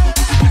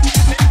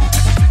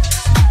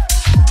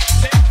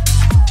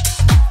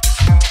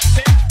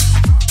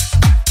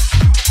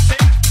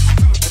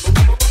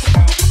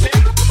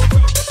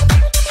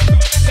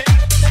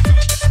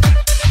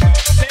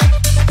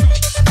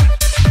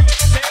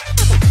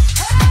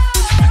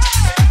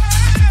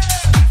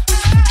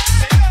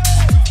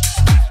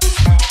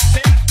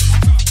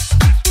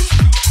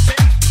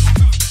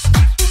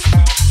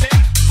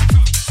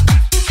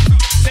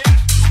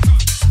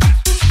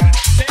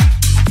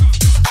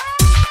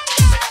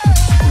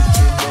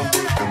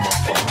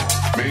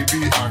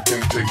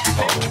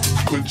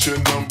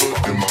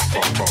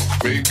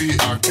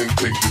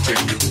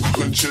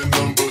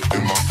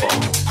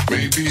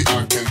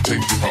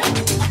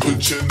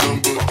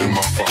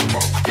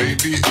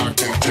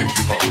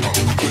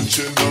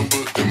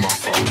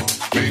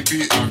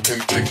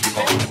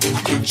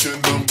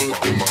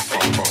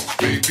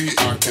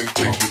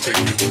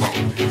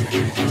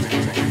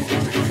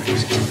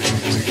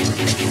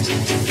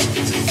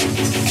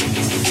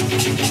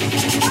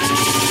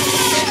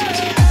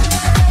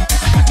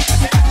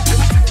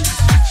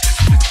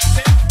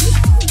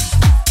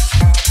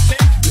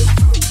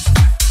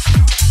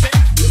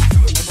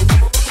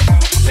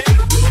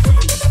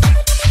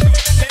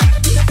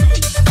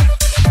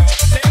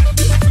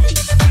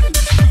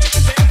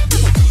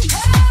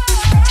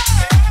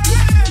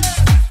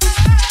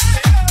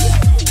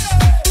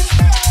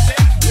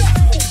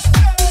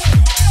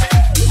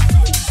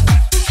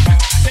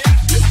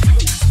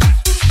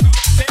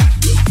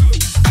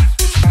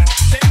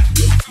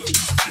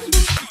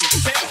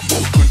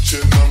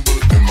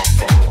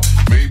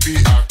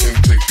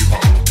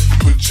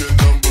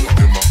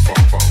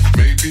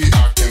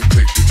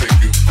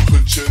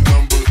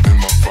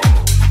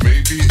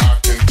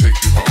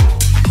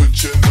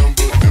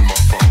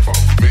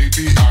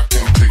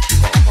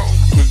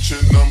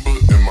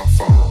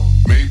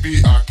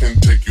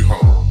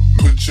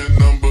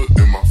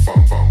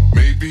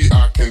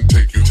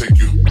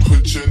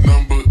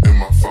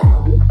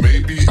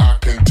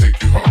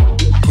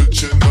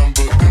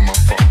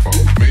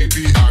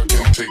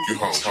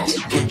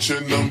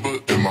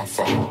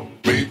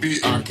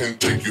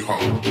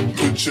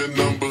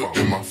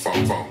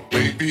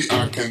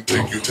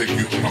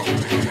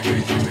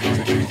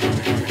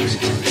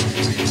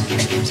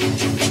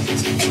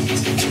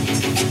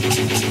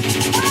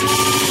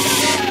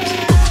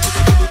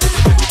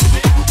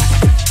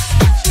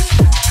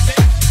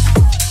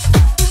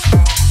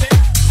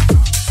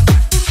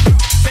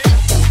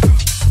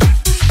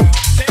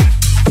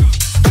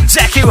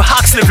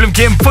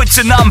 Put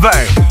your number.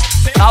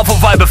 Għafu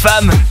Vibe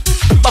FM.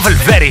 Ma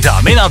fil-verita,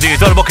 min għandu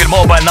jitolbok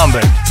il-mobile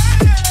number.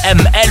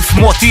 Hemm 1000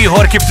 mod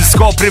ieħor kif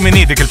tiskopri min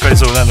dik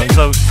il-persuna.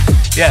 So,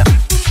 yeah.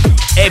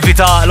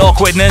 Evita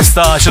l-awkwardness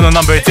ta' xinu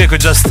number tiku,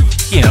 just,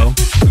 you know,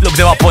 look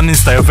them up on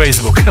Insta or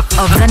Facebook.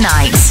 Of the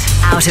night,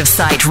 out of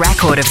sight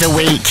record of the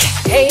week.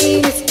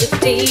 Hey, Mr.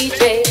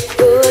 DJ,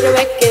 put a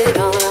record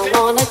on. I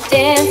wanna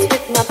dance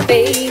with my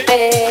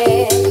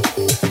baby.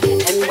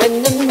 And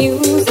when the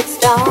music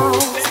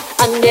starts,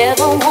 I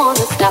never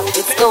wanna stop,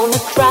 it's gonna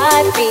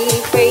drive me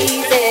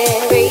crazy,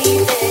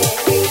 crazy,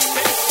 crazy.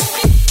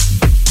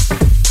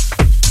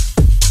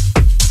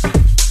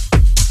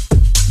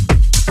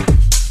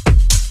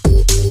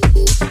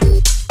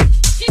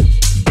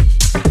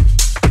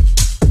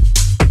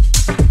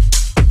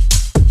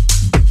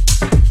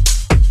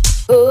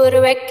 Put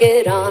a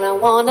record on, I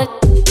wanna.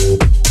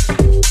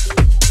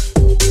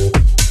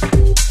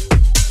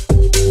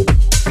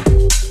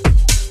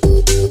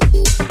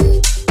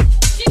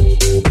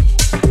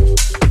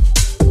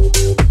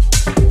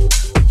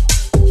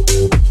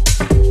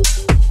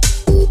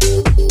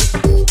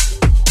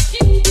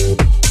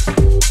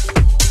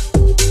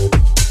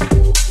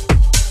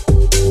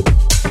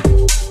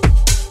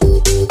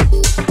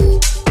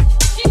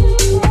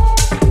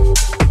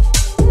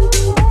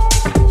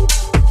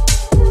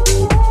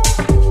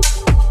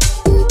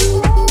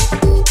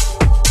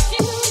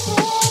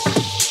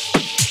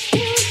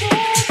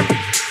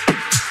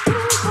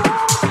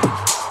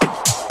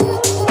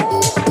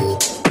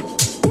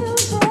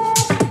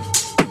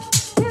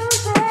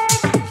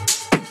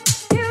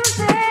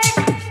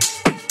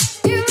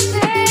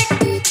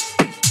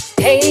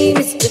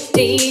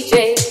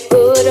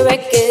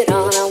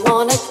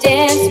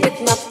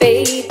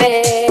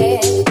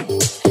 baby.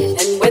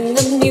 And when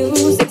the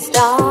music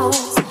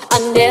starts, I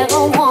never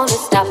wanna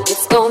stop.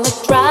 It's gonna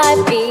drive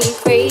me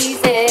crazy,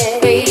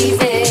 crazy,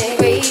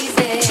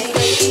 crazy,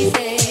 crazy,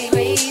 crazy,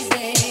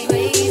 crazy,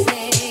 crazy,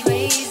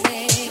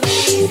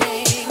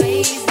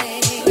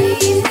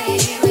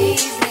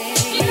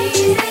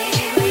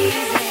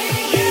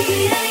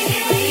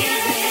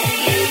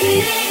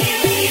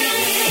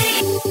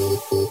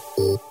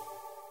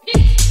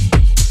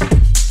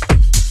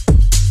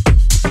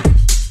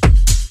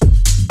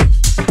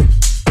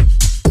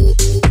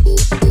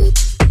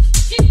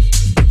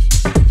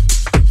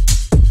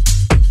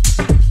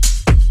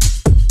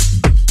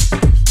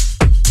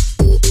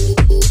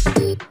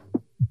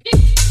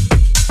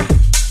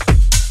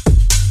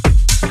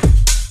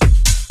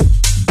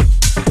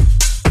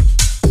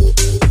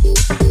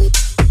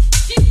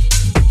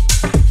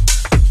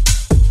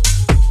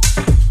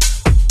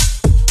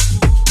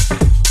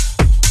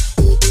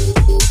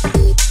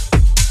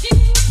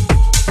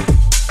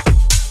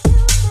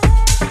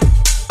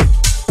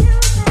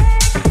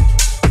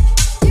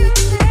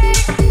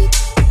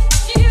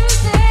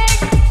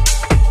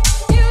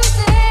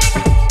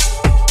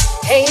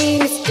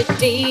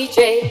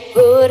 DJ,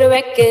 put a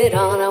record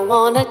on, I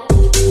wanna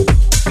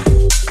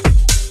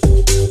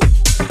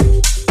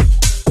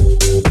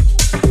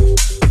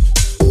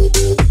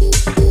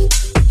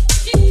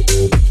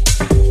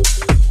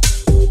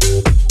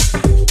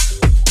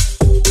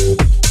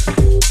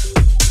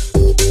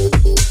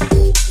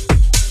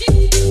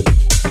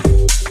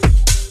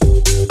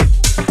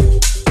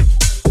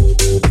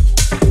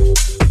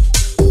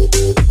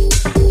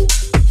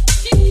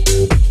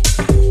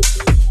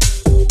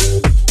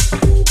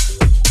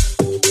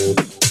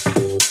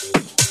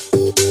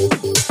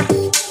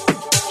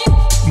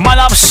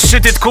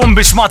xiti tkun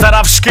biex ma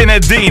tarafx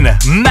kienet din.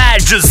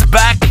 Madge is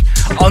back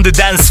on the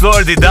dance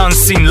floor, the dance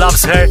scene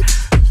loves her.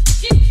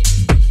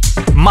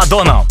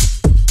 Madonna,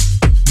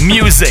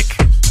 music,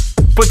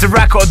 put the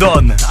record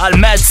on, għal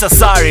Mad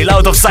Sassari,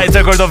 l-Out of Sight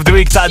Record of the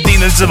Week ta'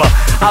 din il-ġimma,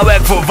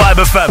 għawek fuq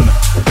Vibe FM.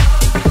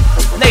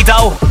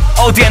 Nejtaw,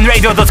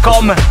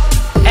 otnradio.com,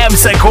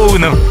 se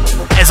jkun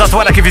eżatt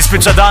wara kif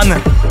jispiċċa dan,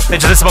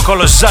 neġa tisma'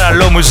 kollox ġara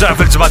l-lum u ġara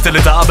fil-ġimgħat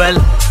li ta' qabel.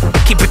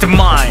 Keep it in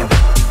mind.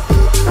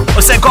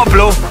 U se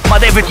koplu ma'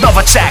 David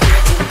Novacek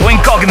u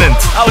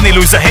Incognent, għawni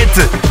lose a hit.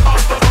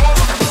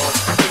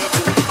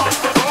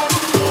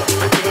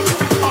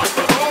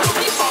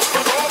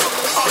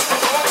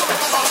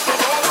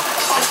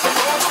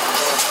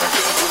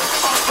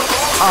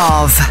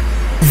 Of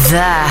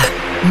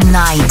the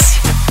night.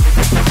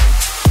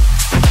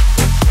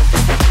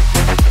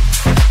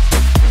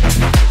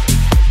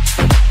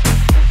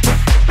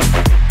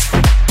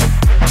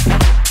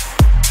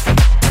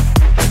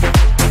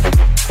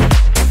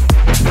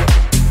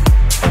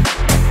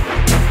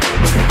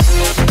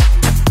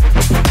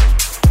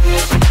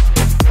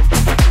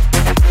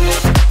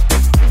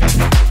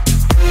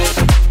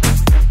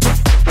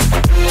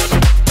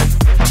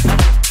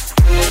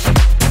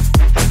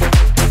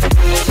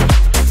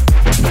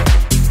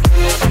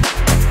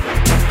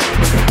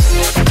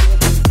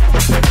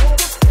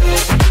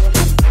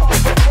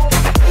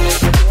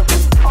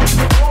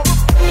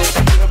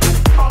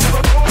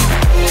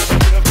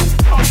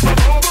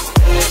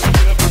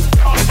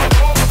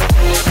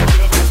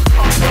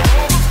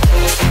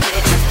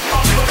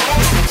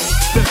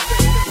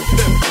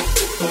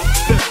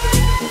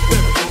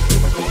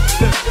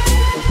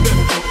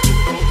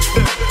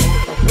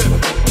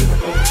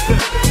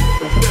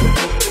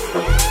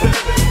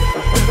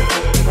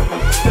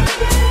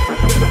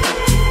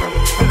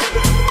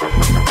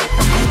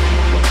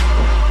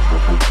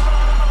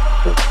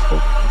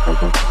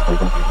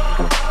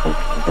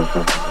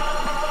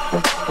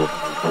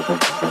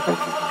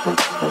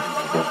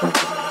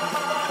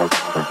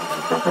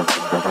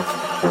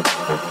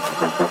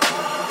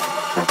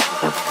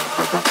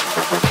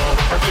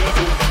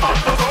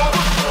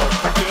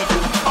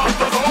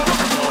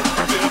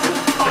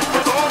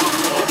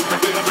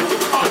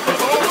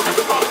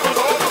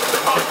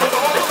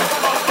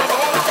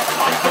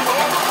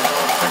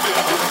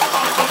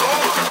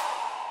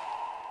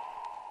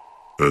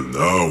 And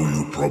now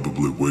you're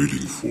probably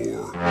waiting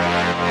for...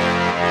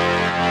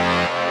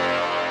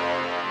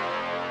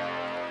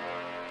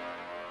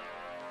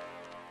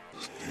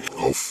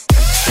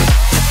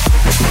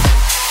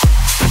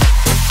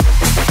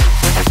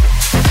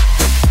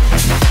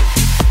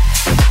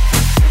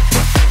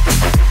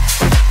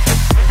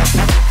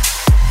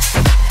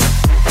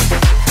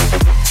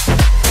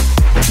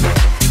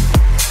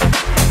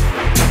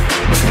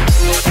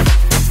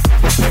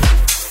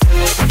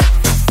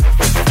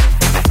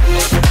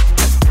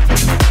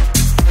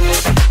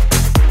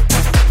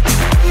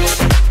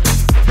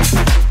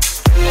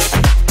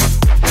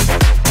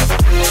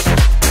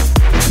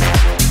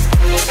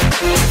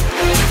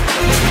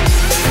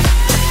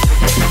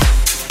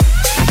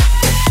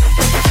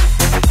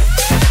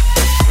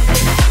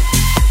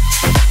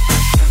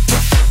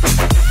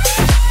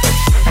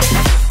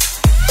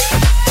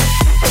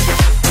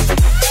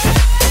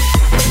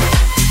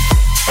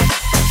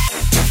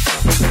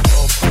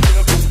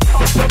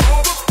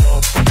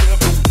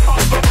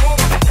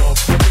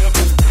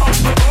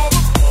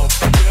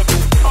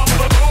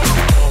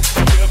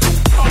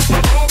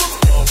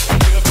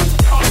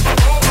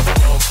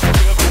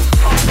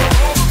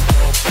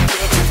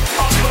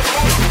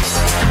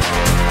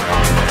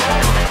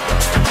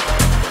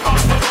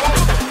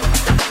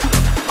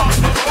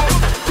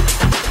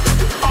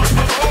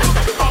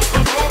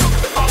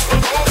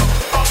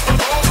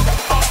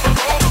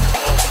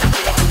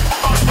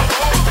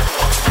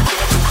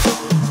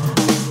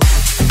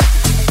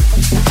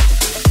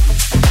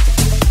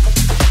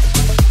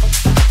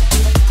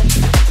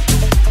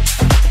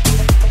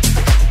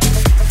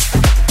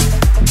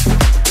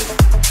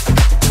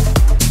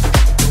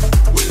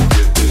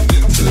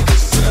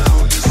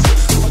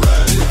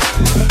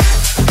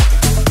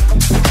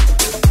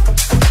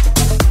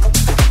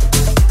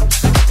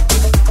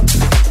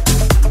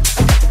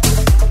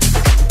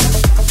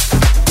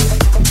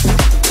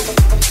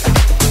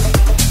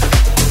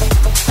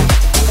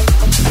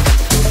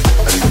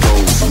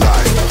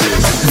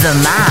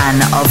 The man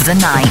of the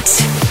night,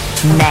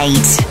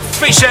 Nate.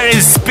 Fisher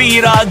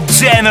inspira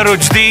ġeneru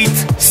ġdid,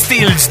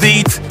 stil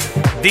ġdid.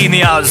 Din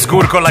hija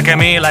żgur kollha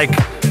kemm hi like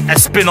a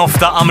spin-off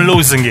ta' I'm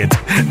Losing It.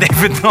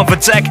 David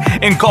Novacek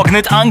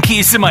incognit anki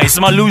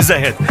jisima Lose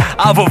It.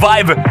 Għafu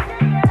Vibe.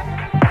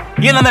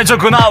 Jiena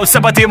nerġa' kunaw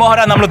 7 tim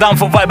oħra nagħmlu dan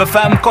fuq Vibe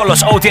FM,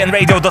 kollox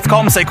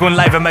otnradio.com se jkun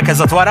live hemmhekk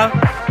eżatt wara.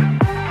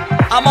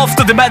 I'm off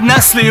to the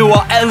madness li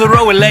huwa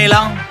Elro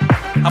il-lejla.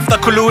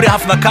 Ħafna kuluri,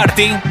 ħafna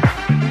karti.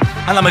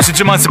 Għalla meċi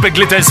ġiman sipi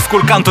glitters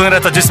f'kull kantu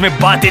nireta ġismi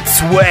but it's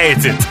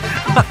worth it.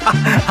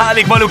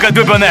 Għalik Maluka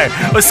Duboner,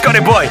 u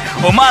Scotty Boy,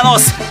 u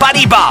Manos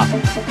Pariba.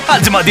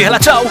 Għal-ġimma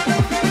diħla,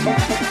 ciao!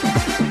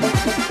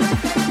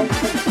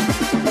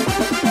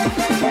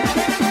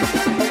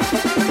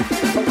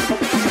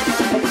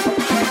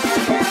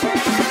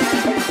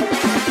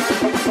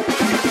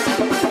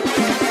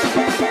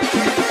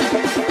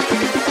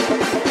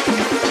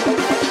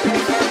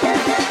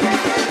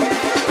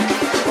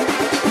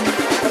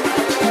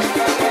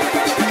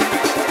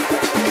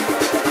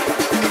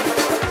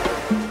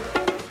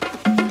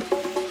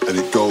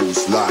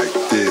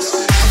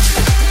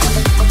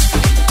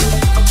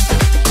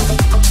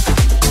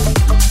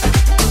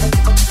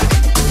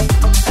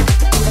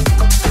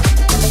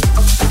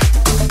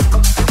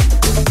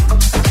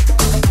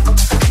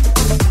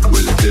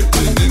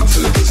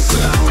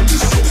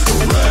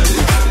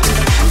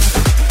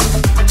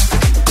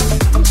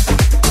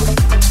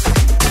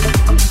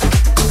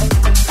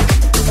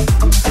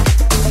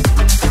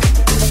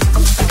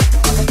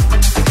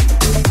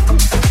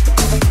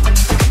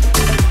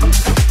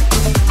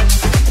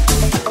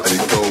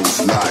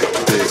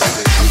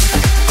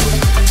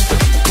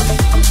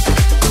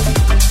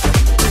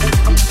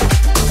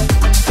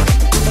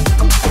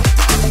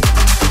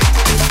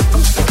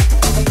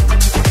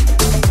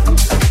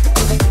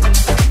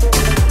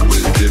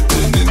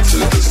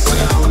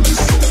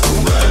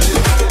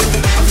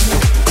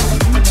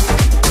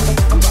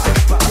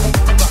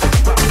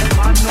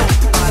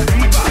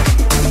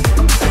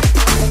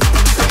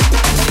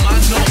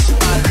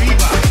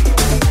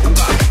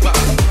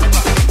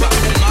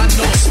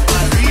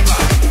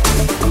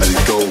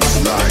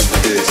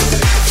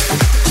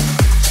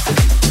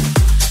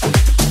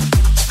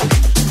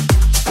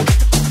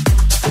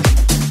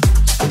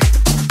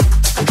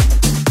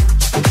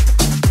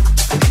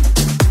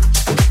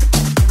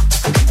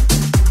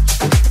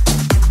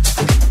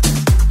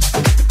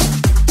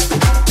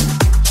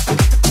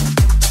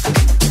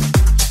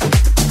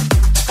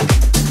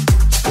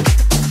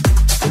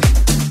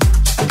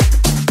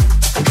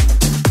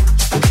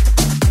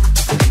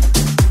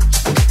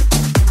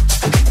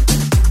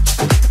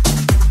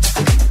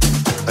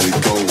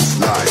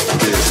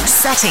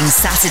 Setting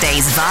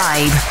Saturday's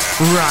vibe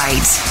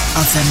right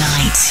of the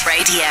night.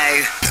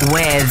 Radio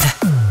with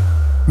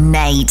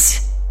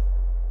Nate.